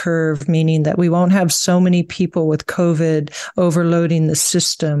flatten the curve, meaning that we won't have so many people with COVID overloading the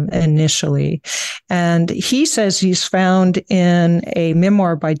system initially. And he says he's found in a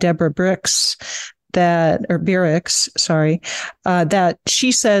memoir by Deborah Birx that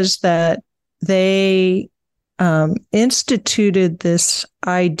she says that they instituted this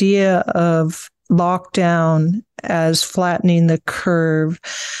idea of lockdown as flattening the curve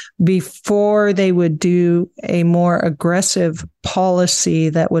before they would do a more aggressive policy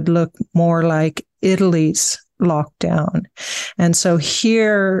that would look more like Italy's lockdown. And so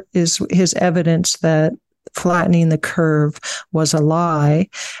here is his evidence that flattening the curve was a lie.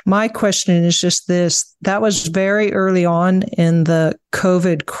 My question is just this: that was very early on in the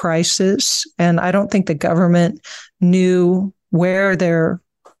COVID crisis, and I don't think the government knew where their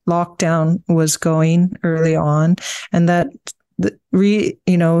lockdown was going early on, and that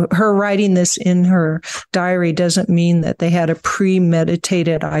her writing this in her diary doesn't mean that they had a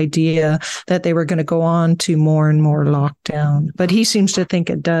premeditated idea that they were going to go on to more and more lockdown. But he seems to think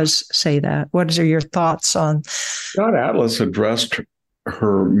it does say that. What are your thoughts on? Scott Atlas addressed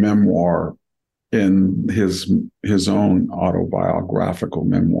her memoir in his own autobiographical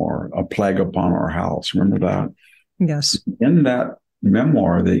memoir, A Plague Upon Our House. Remember that? Yes. In that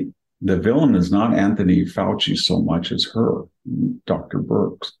memoir, the villain is not Anthony Fauci so much as her, Dr.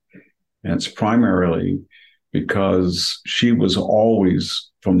 Birx. And it's primarily because she was always,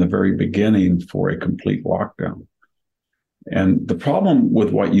 from the very beginning, for a complete lockdown. And the problem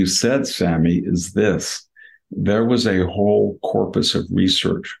with what you said, Sammy, is this. There was a whole corpus of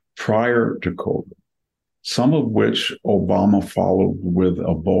research prior to COVID, some of which Obama followed with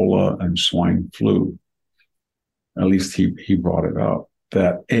Ebola and swine flu. At least he brought it up,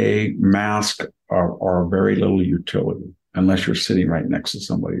 that masks are very little utility unless you're sitting right next to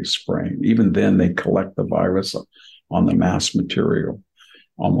somebody who's spraying. Even then, they collect the virus on the mask material,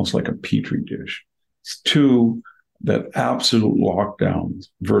 almost like a petri dish. It's two, that absolute lockdowns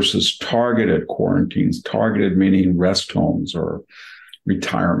versus targeted quarantines, targeted meaning rest homes or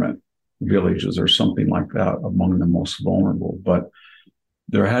retirement villages or something like that among the most vulnerable. But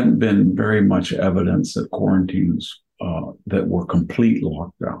there hadn't been very much evidence that quarantines that were complete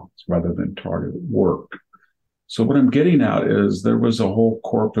lockdowns rather than targeted work. So what I'm getting at is there was a whole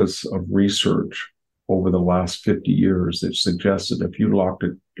corpus of research over the last 50 years that suggested if you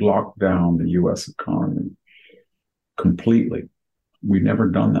locked down the U.S. economy completely, we'd never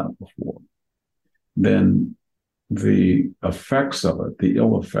done that before, then the effects of it, the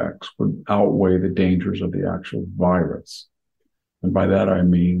ill effects, would outweigh the dangers of the actual virus. And by that, I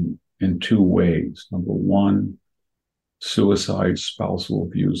mean in two ways. Number one, suicide, spousal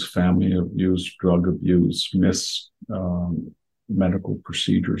abuse, family abuse, drug abuse, medical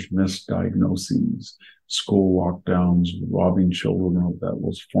procedures, misdiagnoses, school lockdowns, robbing children of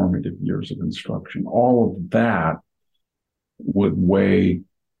those formative years of instruction. All of that would weigh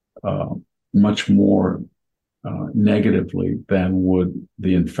much more negatively than would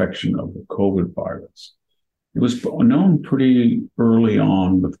the infection of the COVID virus. It was known pretty early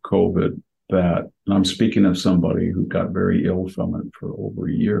on with COVID that, and I'm speaking of somebody who got very ill from it for over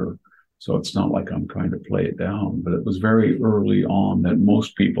a year, so it's not like I'm trying to play it down, but it was very early on that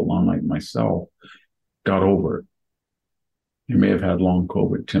most people, unlike myself, got over it. You may have had long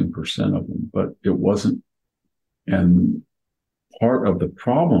COVID, 10% of them, but it wasn't. And part of the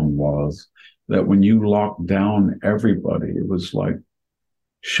problem was that when you locked down everybody, it was like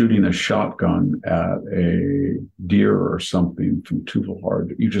shooting a shotgun at a deer or something from too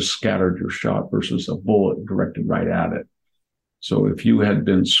hard. You just scattered your shot versus a bullet directed right at it. So if you had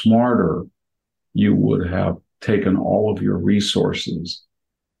been smarter, you would have taken all of your resources,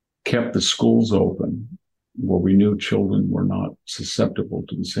 kept the schools open where we knew children were not susceptible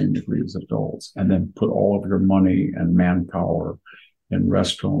to the same degree as adults, and then put all of your money and manpower in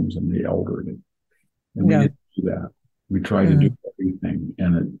rest homes and the elderly. And we didn't do that. We tried to do everything,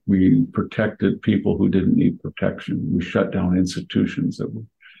 and we protected people who didn't need protection. We shut down institutions that were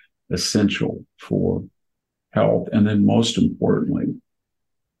essential for health. And then most importantly,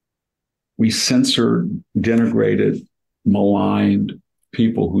 we censored, denigrated, maligned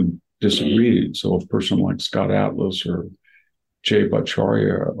people who disagreed. So a person like Scott Atlas or Jay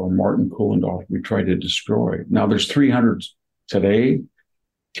Bhattacharya or Martin Kulendorf, we tried to destroy. Now there's 300 today,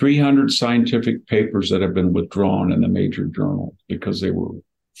 300 scientific papers that have been withdrawn in the major journals because they were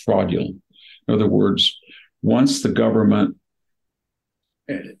fraudulent. In other words, once the government,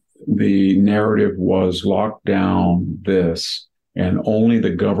 the narrative was locked down this, and only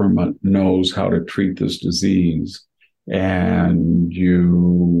the government knows how to treat this disease, and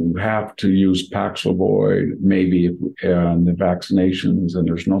you have to use Paxlovid, maybe in the vaccinations, and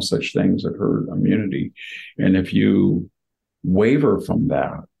there's no such thing as a herd immunity. And if you waver from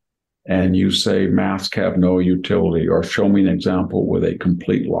that and you say masks have no utility, or show me an example where a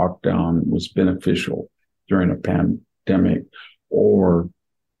complete lockdown was beneficial during a pandemic, or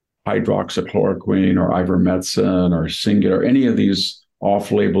hydroxychloroquine or ivermectin or Singular, any of these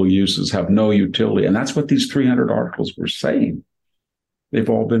off-label uses have no utility. And that's what these 300 articles were saying. They've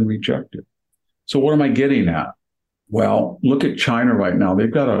all been rejected. So what am I getting at? Well, look at China right now.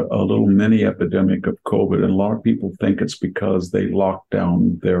 They've got a little mini epidemic of COVID, and a lot of people think it's because they locked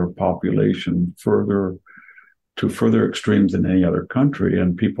down their population to further extremes than any other country,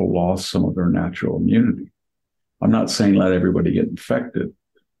 and people lost some of their natural immunity. I'm not saying let everybody get infected,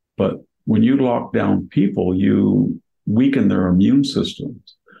 but when you lock down people, you weaken their immune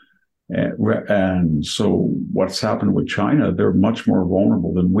systems. And so what's happened with China, they're much more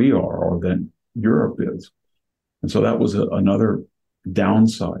vulnerable than we are, or than Europe is. And so that was another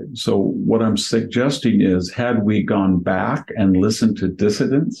downside. So what I'm suggesting is, had we gone back and listened to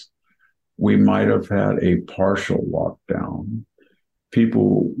dissidents, we might have had a partial lockdown.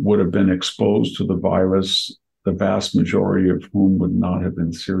 People would have been exposed to the virus, the vast majority of whom would not have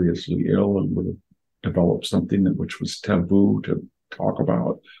been seriously ill, and would have developed something which was taboo to talk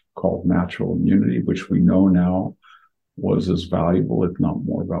about, called natural immunity, which we know now was as valuable, if not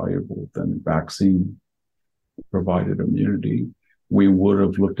more valuable, than vaccine provided immunity. We would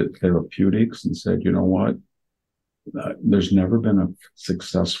have looked at therapeutics and said, you know what? There's never been a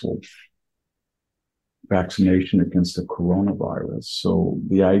successful vaccination against the coronavirus. So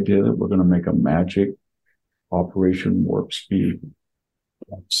the idea that we're going to make a magic Operation Warp Speed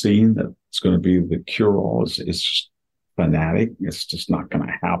vaccine that's going to be the cure-all is just fanatic. It's just not going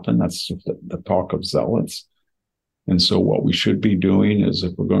to happen. That's just the talk of zealots. And so what we should be doing is,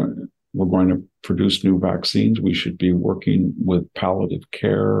 if we're going to produce new vaccines, we should be working with palliative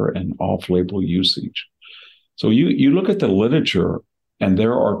care and off-label usage. So you look at the literature, and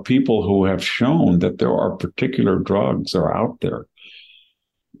there are people who have shown that there are particular drugs that are out there.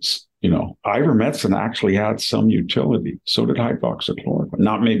 You know, ivermectin actually had some utility. So did hydroxychloroquine.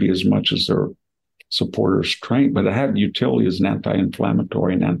 Not maybe as much as their supporters claim, but it had utility as an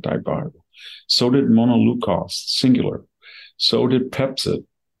anti-inflammatory and antiviral. So did montelukast, Singular. So did Pepcid.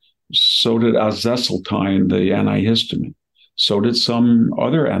 So did azacitidine, the antihistamine. So did some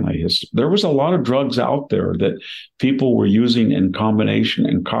other antihistamine. There was a lot of drugs out there that people were using in combination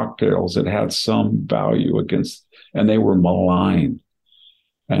in cocktails that had some value against, and they were maligned.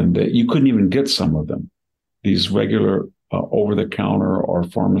 And you couldn't even get some of them. These regular over-the-counter or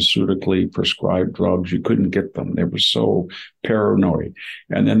pharmaceutically prescribed drugs, you couldn't get them. They were so paranoid.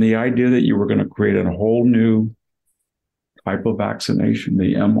 And then the idea that you were going to create a whole new type of vaccination,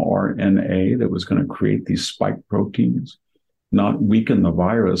 the mRNA, that was going to create these spike proteins, not weaken the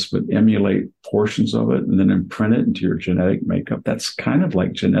virus, but emulate portions of it and then imprint it into your genetic makeup. That's kind of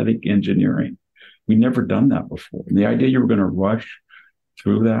like genetic engineering. We've never done that before. And the idea you were going to rush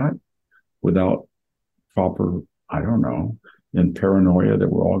through that without proper, I don't know, in paranoia that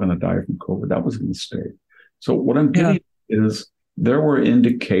we're all going to die from COVID, that was a mistake. So what I'm getting is, there were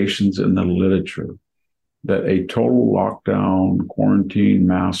indications in the literature that a total lockdown, quarantine,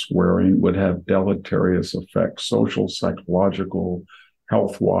 mask wearing would have deleterious effects, social, psychological,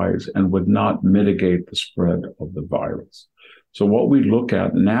 health-wise, and would not mitigate the spread of the virus. So what we look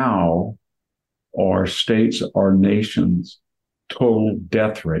at now are states, are nations' total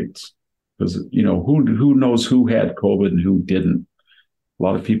death rates. Because, who knows who had COVID and who didn't? A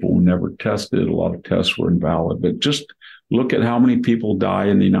lot of people were never tested. A lot of tests were invalid. But just look at how many people die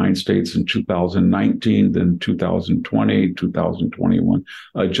in the United States in 2019, then 2020, 2021,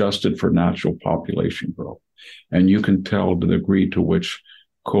 adjusted for natural population growth. And you can tell the degree to which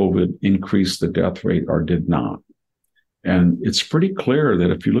COVID increased the death rate or did not. And it's pretty clear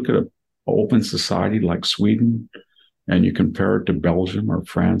that if you look at an open society like Sweden and you compare it to Belgium or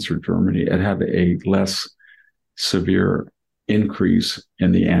France or Germany, it had a less severe increase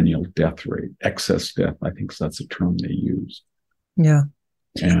in the annual death rate. Excess death, I think that's a term they use. Yeah.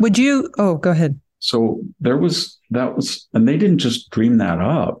 And go ahead. So and they didn't just dream that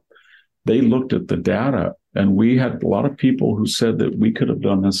up. They looked at the data, and we had a lot of people who said that we could have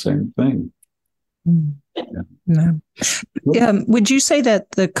done the same thing. No. Would you say that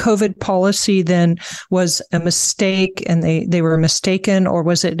the COVID policy then was a mistake and they were mistaken, or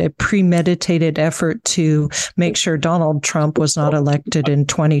was it a premeditated effort to make sure Donald Trump was not elected in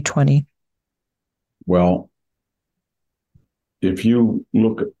 2020? Well, if you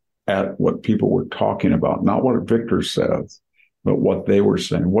look at what people were talking about, not what Victor says, but what they were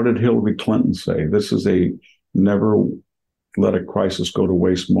saying, what did Hillary Clinton say? This is a never let a crisis go to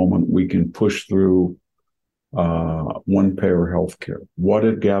waste moment. We can push through one-payer health care. What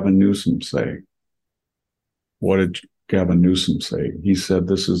did Gavin Newsom say? He said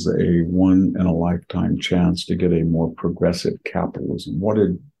this is a one-in-a-lifetime chance to get a more progressive capitalism. What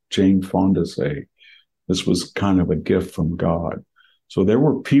did Jane Fonda say? This was kind of a gift from God. So there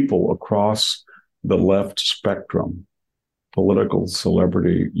were people across the left spectrum, political,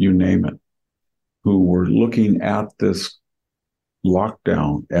 celebrity, you name it, who were looking at this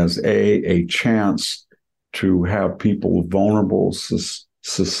lockdown as a chance to have people vulnerable,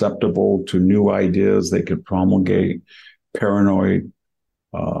 susceptible to new ideas they could promulgate, paranoid,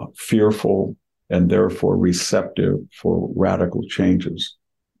 fearful, and therefore receptive for radical changes.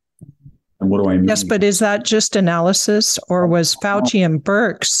 And what do I mean? Yes, but is that just analysis, or was Fauci and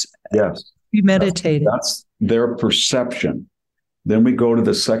Birx premeditated? That's their perception. Then we go to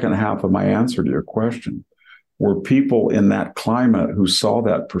the second half of my answer to your question. Were people in that climate who saw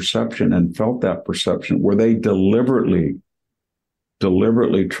that perception and felt that perception, were they deliberately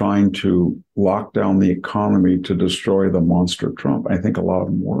trying to lock down the economy to destroy the monster Trump? I think a lot of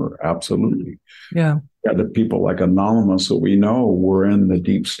them were, absolutely. Yeah. The people like Anonymous that we know were in the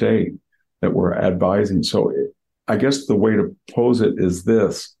deep state that were advising. So I guess the way to pose it is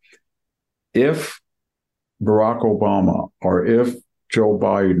this. If Barack Obama or if Joe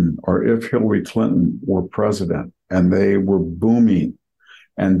Biden or if Hillary Clinton were president and they were booming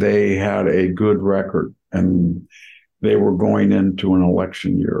and they had a good record and they were going into an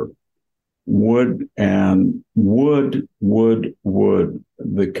election year, would the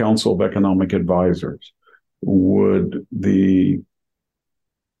Council of Economic Advisors, would the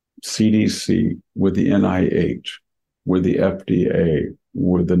CDC, would the NIH, would the FDA,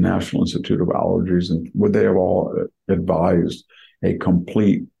 would the National Institute of Allergies, and would they have all advised a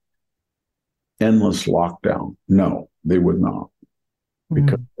complete, endless lockdown? No, they would not,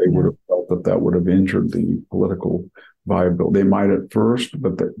 because they would have felt that would have injured the political viability. They might at first,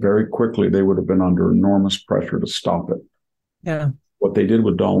 but very quickly they would have been under enormous pressure to stop it. Yeah. What they did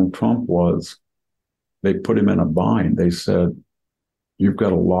with Donald Trump was they put him in a bind. They said, you've got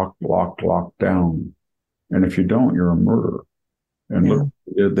to lock down. And if you don't, you're a murderer. And look,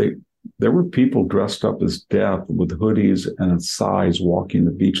 there were people dressed up as death with hoodies and a size walking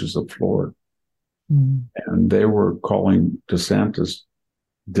the beaches of Florida. And they were calling DeSantis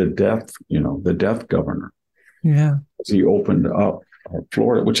the death governor. Yeah. As he opened up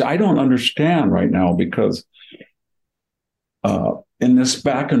Florida, which I don't understand right now, because in this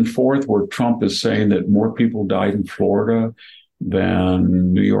back and forth where Trump is saying that more people died in Florida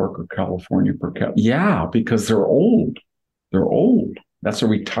than New York or California per capita. Yeah, because they're old. They're old. That's a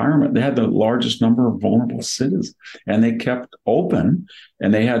retirement. They had the largest number of vulnerable citizens, and they kept open,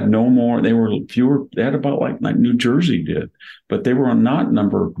 and they had no more. They were fewer. They had about like New Jersey did, but they were not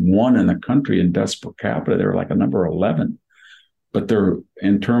number one in the country in deaths per capita. They were like a number 11, but they're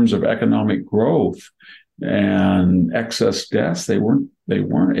in terms of economic growth and excess deaths, they weren't.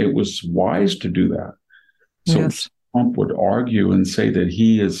 It was wise to do that. So Trump would argue and say that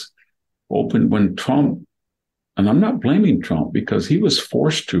he is open when Trump And I'm not blaming Trump, because he was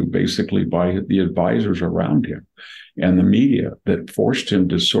forced to, basically, by the advisors around him and the media that forced him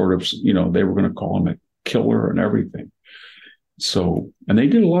to sort of, they were going to call him a killer and everything. So, and they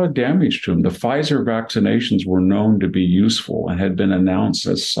did a lot of damage to him. The Pfizer vaccinations were known to be useful and had been announced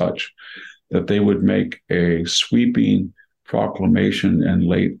as such, that they would make a sweeping proclamation in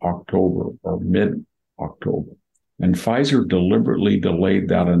late October or mid-October. And Pfizer deliberately delayed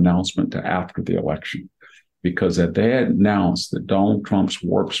that announcement to after the election, because if they had announced that Donald Trump's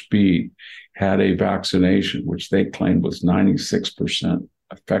Warp Speed had a vaccination, which they claimed was 96%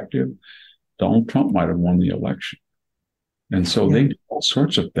 effective, Donald Trump might have won the election. And so they do all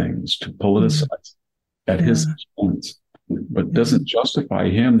sorts of things to politicize at his expense, but doesn't justify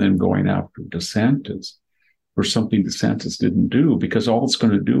him then going after DeSantis for something DeSantis didn't do, because all it's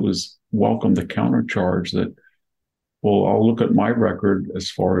going to do is welcome the countercharge that, well, I'll look at my record as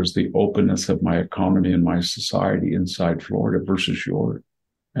far as the openness of my economy and my society inside Florida versus yours,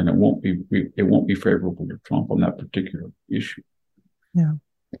 and it won't be favorable to Trump on that particular issue. Yeah.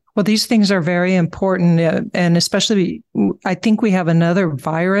 Well, these things are very important, and especially, I think we have another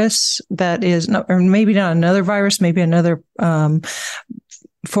virus that is, or maybe not another virus, maybe another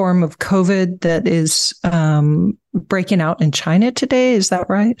form of COVID that is breaking out in China today. Is that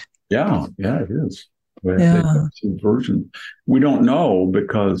right? Yeah, it is. Some version. We don't know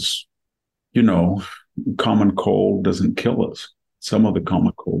because, common cold doesn't kill us. Some of the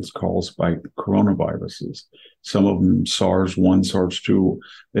common colds caused by coronaviruses. Some of them, SARS-1, SARS-2,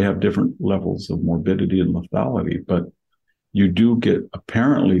 they have different levels of morbidity and lethality, but you do get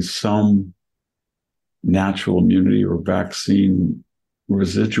apparently some natural immunity or vaccine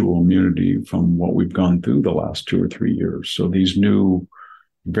residual immunity from what we've gone through the last 2 or 3 years. So these new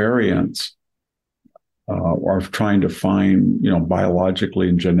variants are trying to find, biologically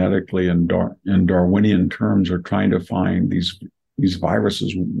and genetically and in Darwinian terms, are trying to find these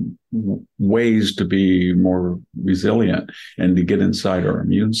viruses ways to be more resilient and to get inside our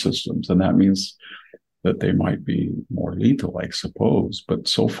immune systems. And that means that they might be more lethal, I suppose. But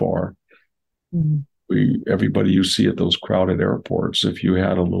so far, everybody you see at those crowded airports, if you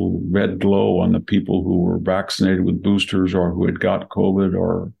had a little red glow on the people who were vaccinated with boosters or who had got COVID,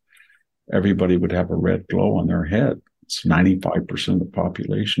 or everybody would have a red glow on their head. It's 95% of the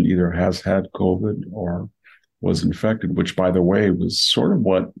population either has had COVID or was infected, which, by the way, was sort of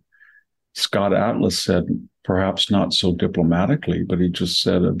what Scott Atlas said, perhaps not so diplomatically, but he just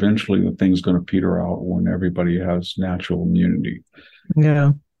said eventually the thing's going to peter out when everybody has natural immunity.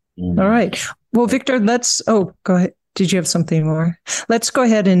 Yeah. All right. Well, Victor, go ahead. Did you have something more? Let's go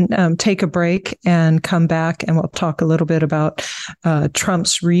ahead and take a break and come back, and we'll talk a little bit about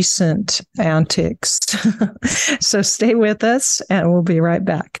Trump's recent antics. So stay with us, and we'll be right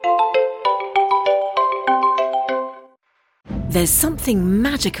back. There's something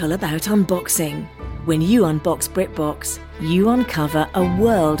magical about unboxing. When you unbox BritBox, you uncover a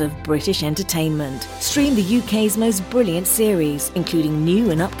world of British entertainment. Stream the UK's most brilliant series, including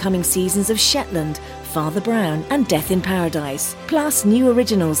new and upcoming seasons of Shetland, Father Brown and Death in Paradise. Plus new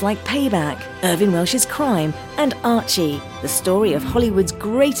originals like Payback, Irving Welsh's Crime and Archie, the story of Hollywood's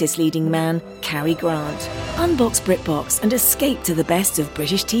greatest leading man, Cary Grant. Unbox BritBox and escape to the best of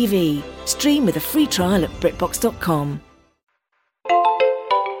British TV. Stream with a free trial at BritBox.com.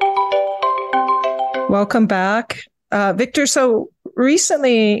 Welcome back. Victor, so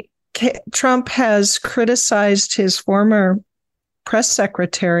recently Trump has criticized his former press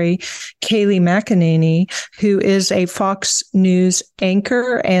secretary, Kayleigh McEnany, who is a Fox News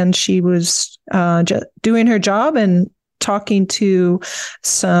anchor, and she was doing her job and talking to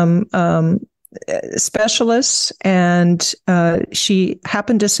some specialists, and she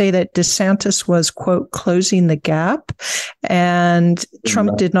happened to say that DeSantis was, quote, closing the gap, and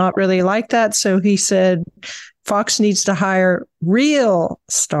Trump did not really like that, so he said Fox needs to hire real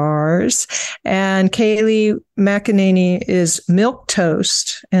stars, and Kayleigh McEnany is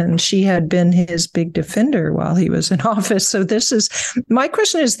milquetoast, and she had been his big defender while he was in office. So my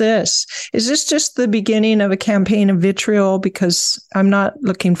question is this just the beginning of a campaign of vitriol? Because I'm not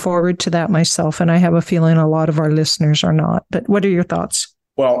looking forward to that myself, and I have a feeling a lot of our listeners are not. But what are your thoughts?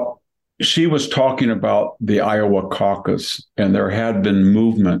 Well, she was talking about the Iowa caucus, and there had been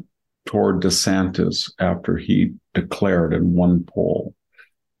movement toward DeSantis after he declared in one poll.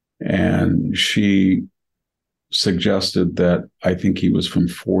 And she suggested that I think he was from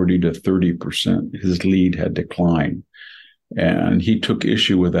 40 to 30%. His lead had declined. And he took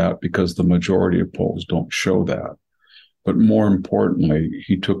issue with that because the majority of polls don't show that. But more importantly,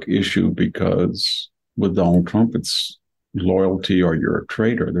 he took issue because with Donald Trump, it's loyalty or you're a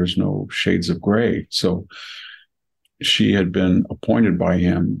traitor. There's no shades of gray. So she had been appointed by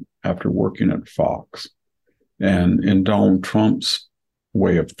him after working at Fox. And in Donald Trump's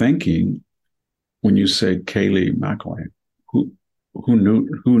way of thinking, when you say Kayleigh McEnany,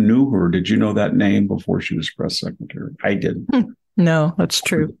 who knew her? Did you know that name before she was press secretary? I didn't. No, that's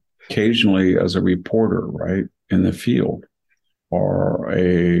true. Occasionally as a reporter, right, in the field, or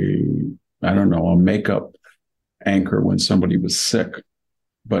a makeup anchor when somebody was sick.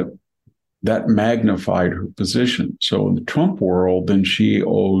 But that magnified her position. So in the Trump world, then she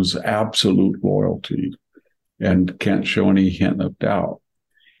owes absolute loyalty and can't show any hint of doubt.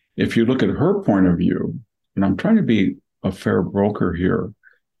 If you look at her point of view, and I'm trying to be a fair broker here,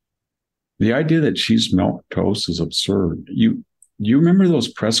 the idea that she's milquetoast is absurd. You remember those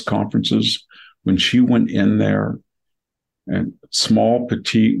press conferences when she went in there, and small,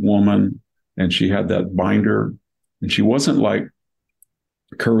 petite woman, and she had that binder, and she wasn't like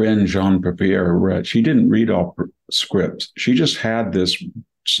Corinne Jean-Pierre who read. She didn't read all scripts. She just had this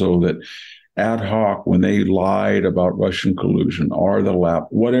so that ad hoc, when they lied about Russian collusion or the lap,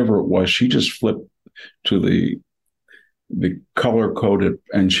 whatever it was, she just flipped to the color-coded,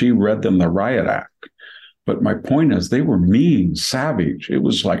 and she read them the riot act. But my point is, they were mean, savage. It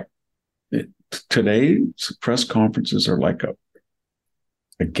was like today's press conferences are like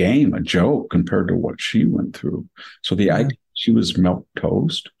a game, a joke compared to what she went through. So the idea she was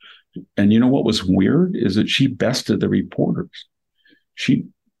milquetoast. And you know what was weird is that she bested the reporters. She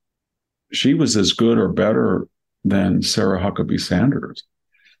was as good or better than Sarah Huckabee Sanders.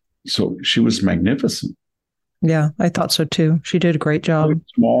 So she was magnificent. Yeah, I thought so too. She did a great job. A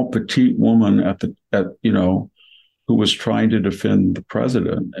small, petite woman who was trying to defend the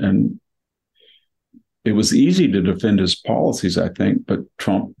president. And it was easy to defend his policies, I think, but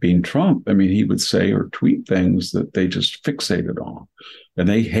Trump being Trump, I mean, he would say or tweet things that they just fixated on, and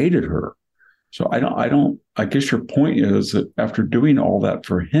they hated her. So I guess your point is that after doing all that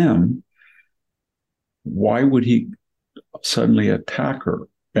for him, why would he suddenly attack her?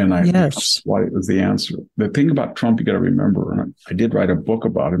 And that's why it was the answer. The thing about Trump, you got to remember, and I did write a book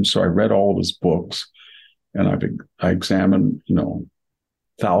about him, so I read all of his books, and I examined,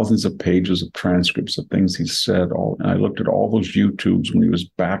 thousands of pages of transcripts of things he said. And I looked at all those YouTubes when he was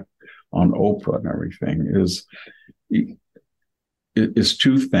back on Oprah and everything. Is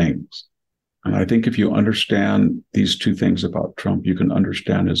two things. And I think if you understand these two things about Trump, you can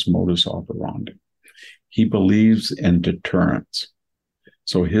understand his modus operandi. He believes in deterrence.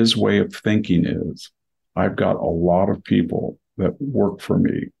 So his way of thinking is, I've got a lot of people that work for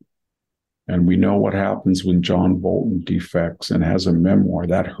me. And we know what happens when John Bolton defects and has a memoir.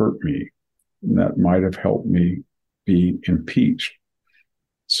 That hurt me. And that might have helped me be impeached.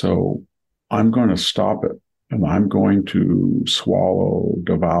 So I'm going to stop it. And I'm going to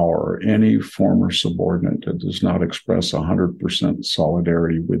devour any former subordinate that does not express 100%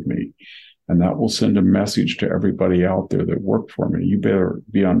 solidarity with me. And that will send a message to everybody out there that work for me. You better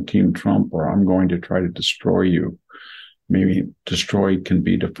be on Team Trump, or I'm going to try to destroy you. Maybe destroy can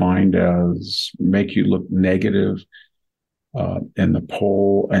be defined as make you look negative in the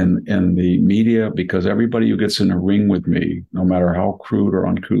poll and in the media, because everybody who gets in a ring with me, no matter how crude or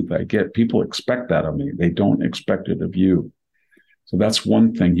uncouth I get, people expect that of me. They don't expect it of you. So that's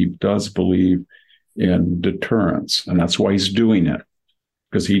one thing. He does believe in deterrence, and that's why he's doing it,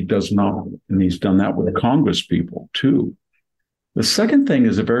 because he does not, and he's done that with Congress people too. The second thing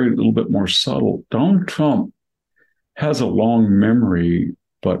is a little bit more subtle. Donald Trump has a long memory,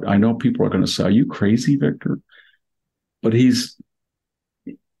 but I know people are going to say, are you crazy, Victor? But he's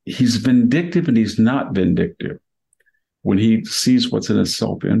vindictive, and he's not vindictive when he sees what's in his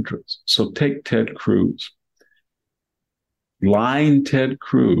self-interest. So take Ted Cruz. Lying Ted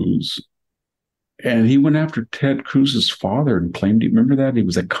Cruz, and he went after Ted Cruz's father and claimed, remember that? He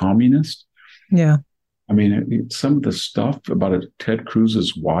was a communist. Yeah. I mean, some of the stuff about Ted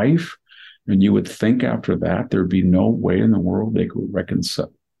Cruz's wife, and you would think after that there'd be no way in the world they could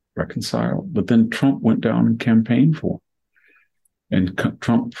reconcile. But then Trump went down and campaigned for him. And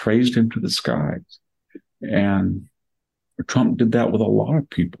Trump praised him to the skies. And Trump did that with a lot of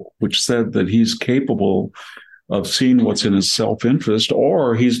people, which said that he's capable of seeing what's in his self-interest,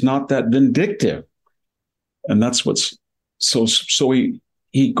 or he's not that vindictive. And that's what's so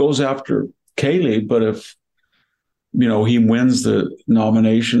he goes after Kayleigh, but if he wins the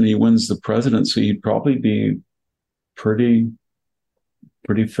nomination, he wins the presidency, he'd probably be pretty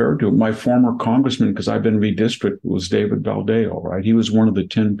fair to it. My former congressman, because I've been redistricted, was David Valdeo, right? He was one of the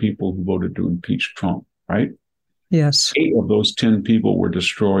 10 people who voted to impeach Trump, right? Yes. 8 of those 10 people were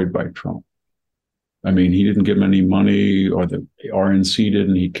destroyed by Trump. I mean, he didn't give him any money, or the RNC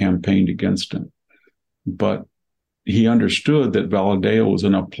didn't. He campaigned against him. But he understood that Valadao was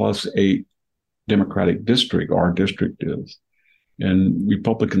in a +8 Democratic district. Our district is. And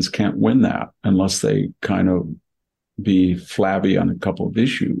Republicans can't win that unless they kind of be flabby on a couple of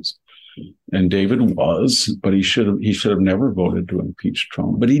issues. And David was, but he should have never voted to impeach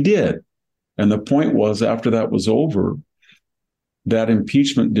Trump, but he did. And the point was, after that was over, that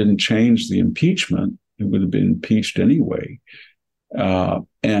impeachment didn't change the impeachment. It would have been impeached anyway.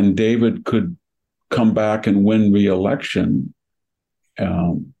 And David could come back and win re-election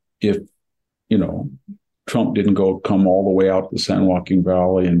if, Trump didn't come all the way out to the San Joaquin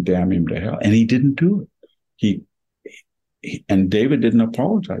Valley and damn him to hell. And he didn't do it. And David didn't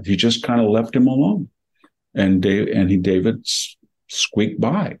apologize. He just kind of left him alone. And David squeaked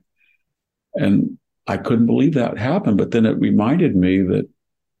by. And I couldn't believe that happened. But then it reminded me that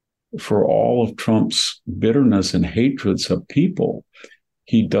for all of Trump's bitterness and hatreds of people,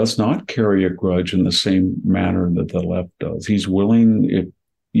 he does not carry a grudge in the same manner that the left does. He's willing, if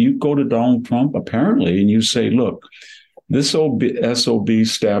you go to Donald Trump, apparently, and you say, look, this SOB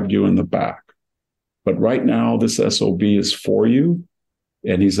stabbed you in the back, but right now this SOB is for you,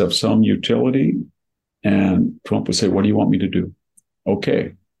 and he's of some utility. And Trump would say, what do you want me to do?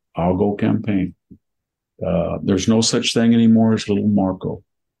 Okay, I'll go campaign. There's no such thing anymore as little Marco.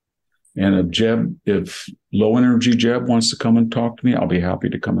 And if low energy Jeb wants to come and talk to me, I'll be happy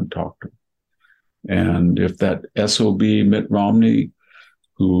to come and talk to him. And if that SOB Mitt Romney,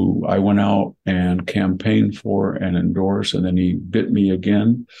 who I went out and campaigned for and endorsed, and then he bit me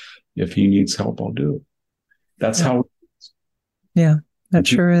again, if he needs help, I'll do it. That's how it is. Yeah, that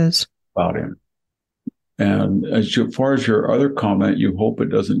sure is. About him. And as far as your other comment, you hope it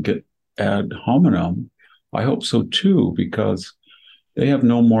doesn't get ad hominem. I hope so too, because they have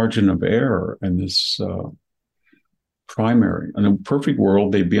no margin of error in this primary. In a perfect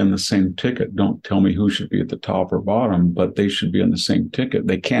world, they'd be on the same ticket. Don't tell me who should be at the top or bottom, but they should be on the same ticket.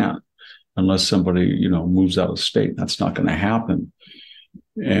 They can't unless somebody, moves out of state. That's not going to happen.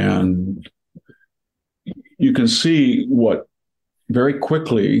 And you can see what very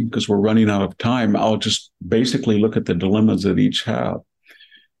quickly, because we're running out of time, I'll just basically look at the dilemmas that each have.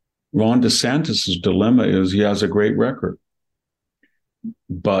 Ron DeSantis's dilemma is he has a great record,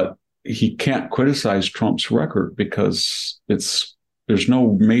 but he can't criticize Trump's record because there's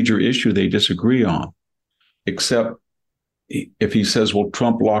no major issue they disagree on, except if he says, well,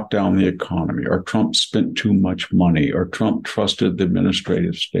 Trump locked down the economy, or Trump spent too much money, or Trump trusted the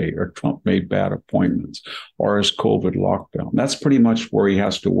administrative state, or Trump made bad appointments, or his COVID lockdown. That's pretty much where he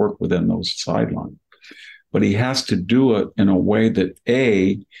has to work within those sidelines. But he has to do it in a way that,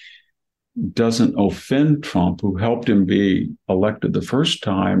 A, doesn't offend Trump, who helped him be elected the first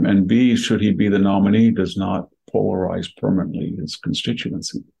time, and B, should he be the nominee, does not polarize permanently his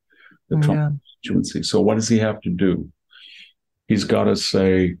constituency, the Trump constituency. So what does he have to do? He's got to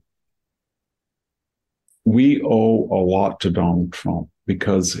say, we owe a lot to Donald Trump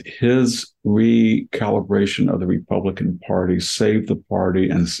because his recalibration of the Republican Party saved the party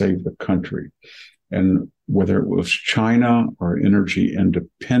and saved the country. And whether it was China or energy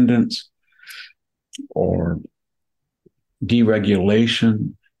independence or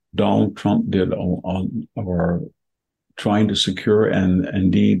deregulation, Donald Trump did on our trying to secure, and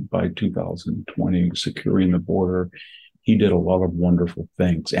indeed by 2020, securing the border. He did a lot of wonderful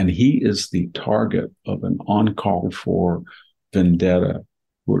things. And he is the target of an uncalled for vendetta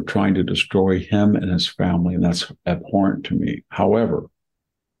who are trying to destroy him and his family. And that's abhorrent to me. However,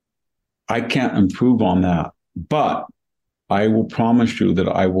 I can't improve on that, but I will promise you that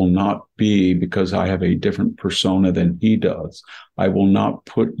I will not be, because I have a different persona than he does, I will not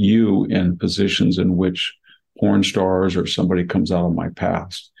put you in positions in which porn stars or somebody comes out of my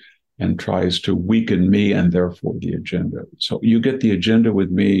past and tries to weaken me and therefore the agenda. So you get the agenda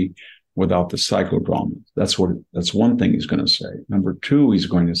with me without the psychodrama. That's one thing he's going to say. Number two, he's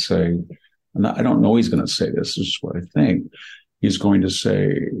going to say, and I don't know he's going to say this is what I think. He's going to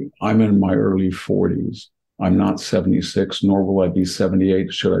say, I'm in my early 40s. I'm not 76, nor will I be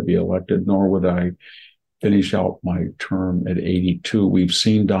 78 should I be elected, nor would I finish out my term at 82. We've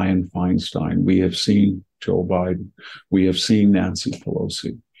seen Dianne Feinstein. We have seen Joe Biden. We have seen Nancy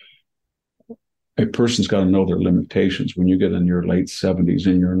Pelosi. A person's got to know their limitations when you get in your late 70s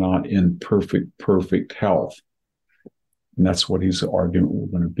and you're not in perfect health. And that's what his argument will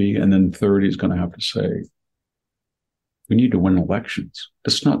going to be. And then third, he's going to have to say, we need to win elections.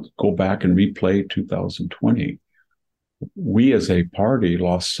 Let's not go back and replay 2020. We as a party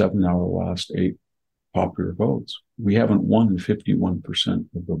lost 7 out of the last 8 popular votes. We haven't won 51%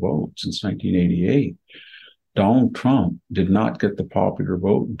 of the vote since 1988. Donald Trump did not get the popular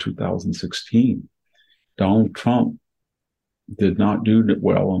vote in 2016. Donald Trump did not do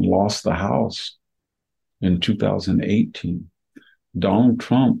well and lost the House in 2018. Donald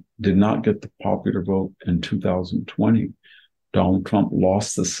Trump did not get the popular vote in 2020. Donald Trump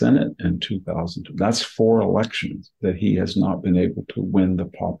lost the Senate in 2002. That's 4 elections that he has not been able to win the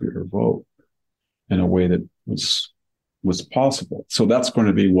popular vote in a way that was possible. So that's going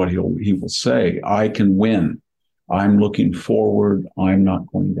to be what he will say. I can win. I'm looking forward. I'm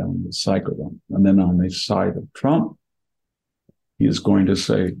not going down the cycle. And then on the side of Trump, he is going to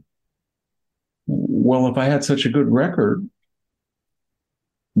say, well, if I had such a good record,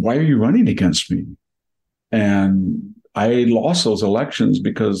 why are you running against me? And I lost those elections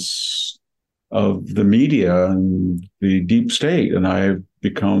because of the media and the deep state, and I've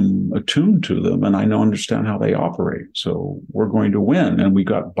become attuned to them, and I now understand how they operate. So we're going to win. And we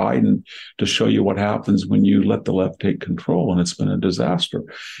got Biden to show you what happens when you let the left take control, and it's been a disaster.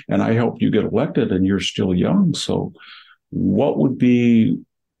 And I hope you get elected, and you're still young. So there would be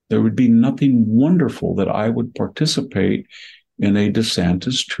nothing wonderful that I would participate in a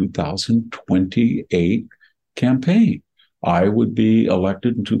DeSantis 2028 campaign. I would be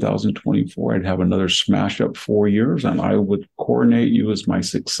elected in 2024. I'd have another smash up 4 years, and I would coronate you as my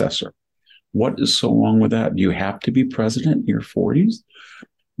successor. What is so wrong with that? Do you have to be president in your 40s?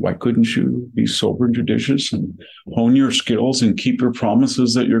 Why couldn't you be sober and judicious and hone your skills and keep your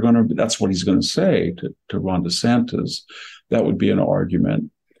promises that you're going to? That's what he's going to say to Ron DeSantis. That would be an argument.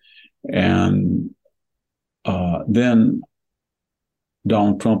 And then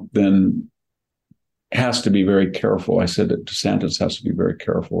Donald Trump then has to be very careful. I said that DeSantis has to be very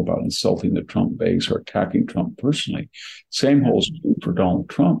careful about insulting the Trump base or attacking Trump personally. Same holds true for Donald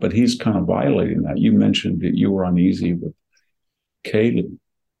Trump, but he's kind of violating that. You mentioned that you were uneasy with Kayleigh,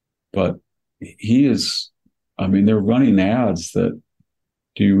 but he is, they're running ads that,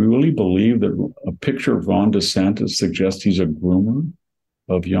 do you really believe that a picture of Ron DeSantis suggests he's a groomer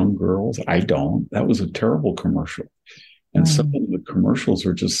of young girls? I don't. That was a terrible commercial. And some of the commercials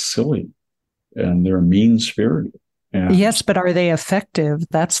are just silly. And they're mean-spirited. Yes, but are they effective?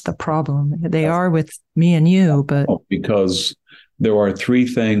 That's the problem. They are with me and you, but... Because there are 3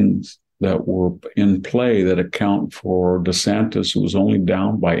 things that were in play that account for DeSantis, who was only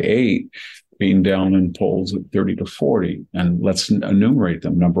down by 8, being down in polls at 30 to 40. And let's enumerate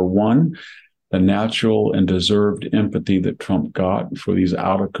them. Number 1, the natural and deserved empathy that Trump got for these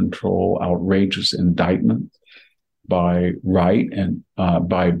out-of-control, outrageous indictments by Wright and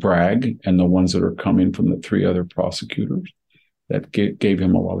by Bragg and the ones that are coming from the 3 other prosecutors. That gave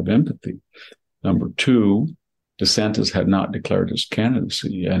him a lot of empathy. Number 2, DeSantis had not declared his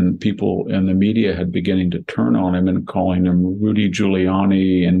candidacy, and people in the media had beginning to turn on him and calling him Rudy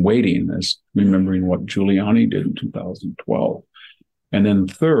Giuliani in waiting, as remembering what Giuliani did in 2012. And then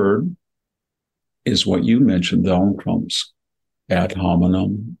 3rd is what you mentioned, Donald Trump's ad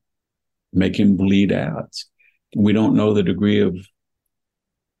hominem, make him bleed ads. We don't know the degree of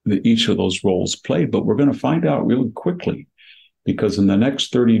each of those roles played, but we're going to find out really quickly, because in the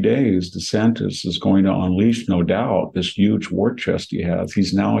next 30 days, DeSantis is going to unleash, no doubt, this huge war chest he has.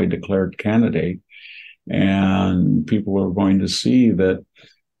 He's now a declared candidate, and people are going to see that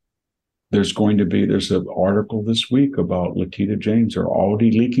there's an article this week about Letitia James. They're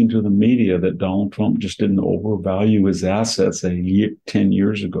already leaking to the media that Donald Trump just didn't overvalue his assets 10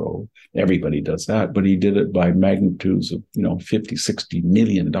 years ago. Everybody does that, but he did it by magnitudes of, $50-60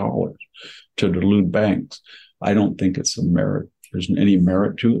 million to dilute banks. I don't think there's any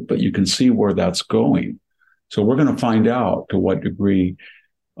merit to it, but you can see where that's going. So we're going to find out to what degree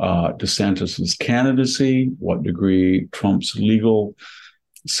DeSantis's candidacy, what degree Trump's legal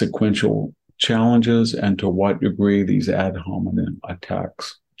sequential challenges, and to what degree these ad hominem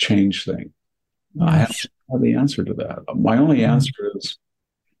attacks change things. Yes. I have the answer to that. My only answer is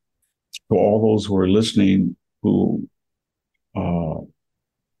to all those who are listening who are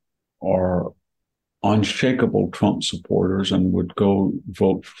unshakable Trump supporters and would go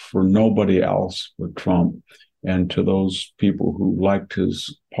vote for nobody else but Trump, and to those people who liked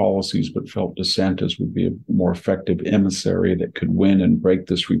his policies but felt DeSantis would be a more effective emissary that could win and break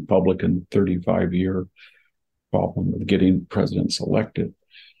this Republican 35-year problem of getting presidents elected,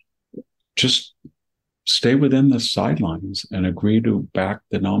 just stay within the sidelines and agree to back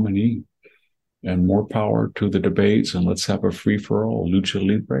the nominee. And more power to the debates, and let's have a free-for-all, lucha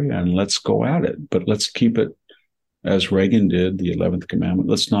libre, and let's go at it. But let's keep it as Reagan did, the 11th commandment.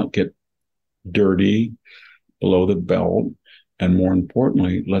 Let's not get dirty below the belt. And more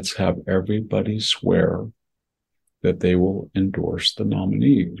importantly, let's have everybody swear that they will endorse the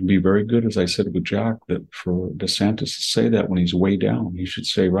nominee. It'd be very good, as I said with Jack, that for DeSantis to say that when he's way down. He should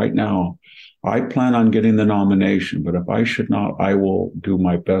say, right now, I plan on getting the nomination, but if I should not, I will do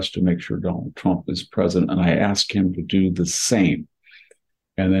my best to make sure Donald Trump is president. And I ask him to do the same.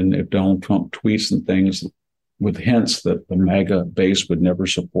 And then if Donald Trump tweets and things with hints that the MAGA base would never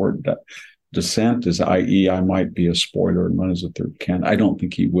support that DeSantis, i.e., I might be a spoiler and run as a third candidate. I don't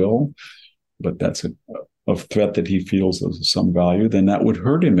think he will, but that's a threat that he feels of some value. Then that would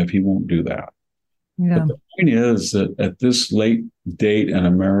hurt him if he won't do that. Yeah. But the point is that at this late date in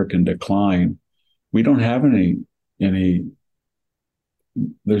American decline, we don't have any.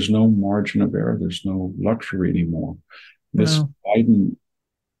 There's no margin of error. There's no luxury anymore. This Biden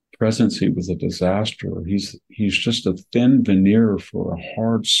presidency was a disaster. He's just a thin veneer for a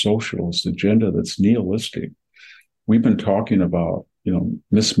hard socialist agenda that's nihilistic. We've been talking about,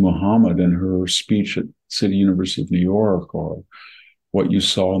 Miss Muhammad and her speech at City University of New York, or what you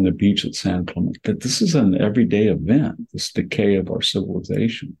saw on the beach at San Clemente. That this is an everyday event, this decay of our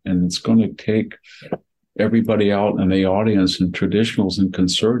civilization, and it's going to take everybody out in the audience and traditionals and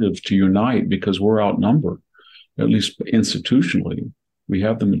conservatives to unite, because we're outnumbered, at least institutionally. We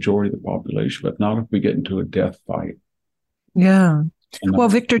have the majority of the population, but not if we get into a death fight. Yeah. And well,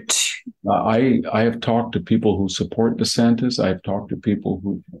 Victor, I have talked to people who support DeSantis. I have talked to people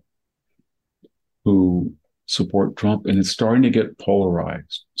who support Trump, and it's starting to get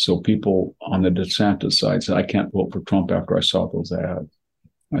polarized. So people on the DeSantis side said, I can't vote for Trump after I saw those ads.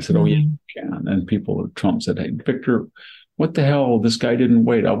 I said, oh, yeah, you can. And people at Trump said, hey, Victor, what the hell? This guy didn't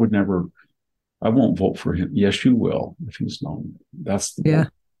wait. I won't vote for him. Yes, you will, if he's nominated. That's the vote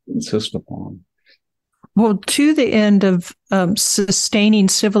I insist upon. Well, to the end of sustaining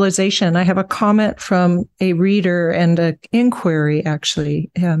civilization, I have a comment from a reader and an inquiry, actually.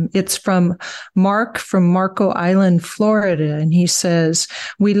 It's from Mark from Marco Island, Florida. And he says,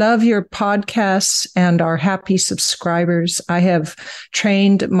 we love your podcasts and our happy subscribers. I have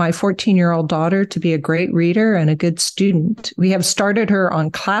trained my 14-year-old daughter to be a great reader and a good student. We have started her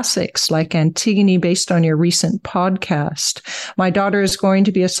on classics like Antigone based on your recent podcast. My daughter is going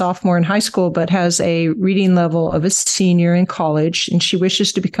to be a sophomore in high school, but has a reading level of a senior in college, and she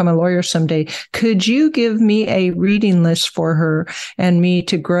wishes to become a lawyer someday. Could you give me a reading list for her and me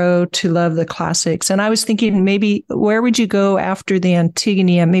to grow to love the classics? And I was thinking, maybe where would you go after the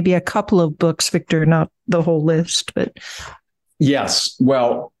Antigone? And maybe a couple of books, Victor, not the whole list, but. Yes.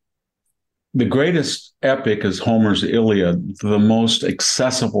 Well, the greatest epic is Homer's Iliad, the most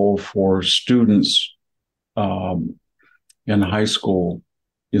accessible for students in high school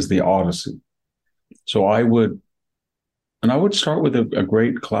is the Odyssey. So I would start with a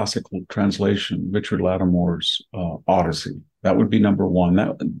great classical translation, Richard Lattimore's Odyssey. That would be number one.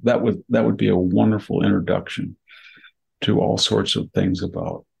 That would be a wonderful introduction to all sorts of things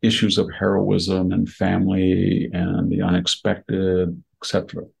about issues of heroism and family and the unexpected,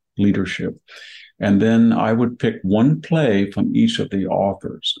 etc., leadership. And then I would pick one play from each of the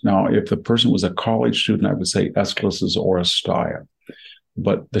authors. Now, if the person was a college student, I would say Aeschylus's Oresteia.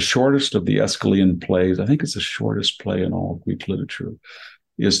 But the shortest of the Aeschylean plays, I think it's the shortest play in all of Greek literature,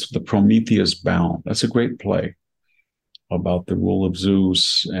 is The Prometheus Bound. That's a great play about the rule of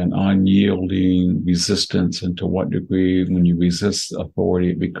Zeus and unyielding resistance, and to what degree when you resist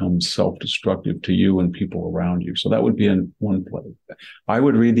authority, it becomes self-destructive to you and people around you. So that would be in one play. I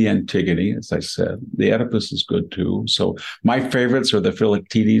would read the Antigone, as I said. The Oedipus is good too. So my favorites are the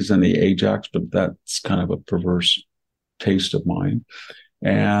Philoctetes and the Ajax, but that's kind of a perverse taste of mine.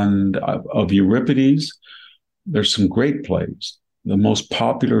 And of Euripides, there's some great plays. The most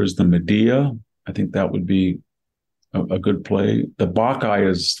popular is the Medea. I think that would be a good play. The Bacchae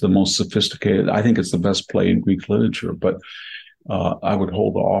is the most sophisticated. I think it's the best play in Greek literature, but I would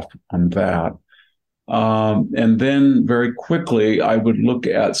hold off on that. And then very quickly, I would look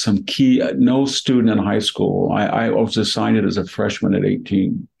at some key, no student in high school. I was assigned it as a freshman at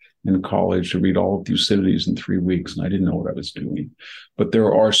 18 in college to read all of Thucydides in 3 weeks, and I didn't know what I was doing. But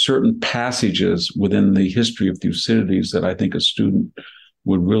there are certain passages within the history of Thucydides that I think a student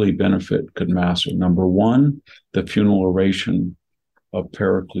would really benefit, could master. Number one, the funeral oration of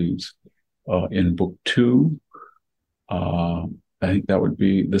Pericles in Book 2. I think that would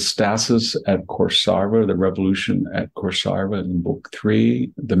be the Stasis at Corcyra, the revolution at Corcyra in Book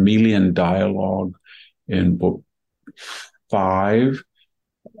 3, the Melian dialogue in Book 5,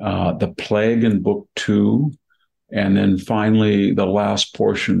 the plague in Book 2, and then finally the last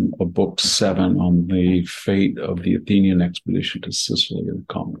portion of Book 7 on the fate of the Athenian expedition to Sicily and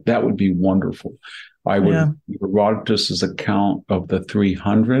Comet. That would be wonderful. I would Herodotus's account of the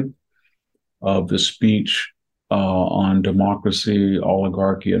 300 of the speech on democracy,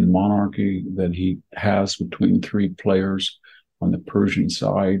 oligarchy, and monarchy that he has between three players on the Persian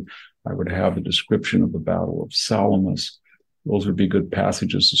side. I would have a description of the Battle of Salamis. Those would be good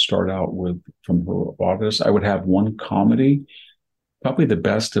passages to start out with from Herodotus. I would have one comedy. Probably the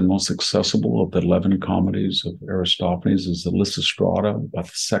best and most accessible of the 11 comedies of Aristophanes is the Lysistrata, about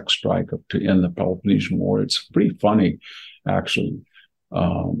the sex strike to end the Peloponnesian War. It's pretty funny, actually.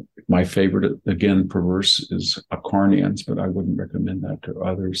 My favorite, again, perverse, is Acharnians, but I wouldn't recommend that to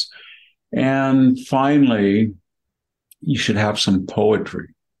others. And finally, you should have some poetry.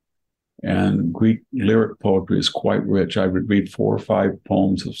 And Greek lyric poetry is quite rich. I would read 4 or 5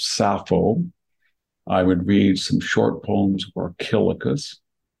 poems of Sappho. I would read some short poems of Archilochus.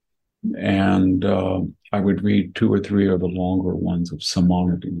 And I would read 2 or 3 of the longer ones of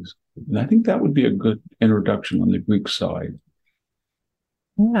Simonides. And I think that would be a good introduction on the Greek side.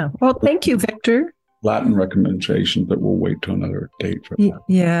 Yeah. Well, thank you, Victor. Latin recommendation, but we'll wait till another date for that.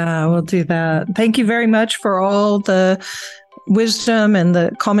 Yeah, we'll do that. Thank you very much for all the wisdom and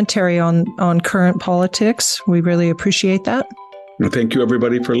the commentary on current politics. We really appreciate that. Well, thank you,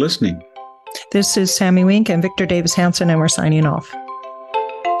 everybody, for listening. This is Sammy Wink and Victor Davis Hanson, and we're signing off.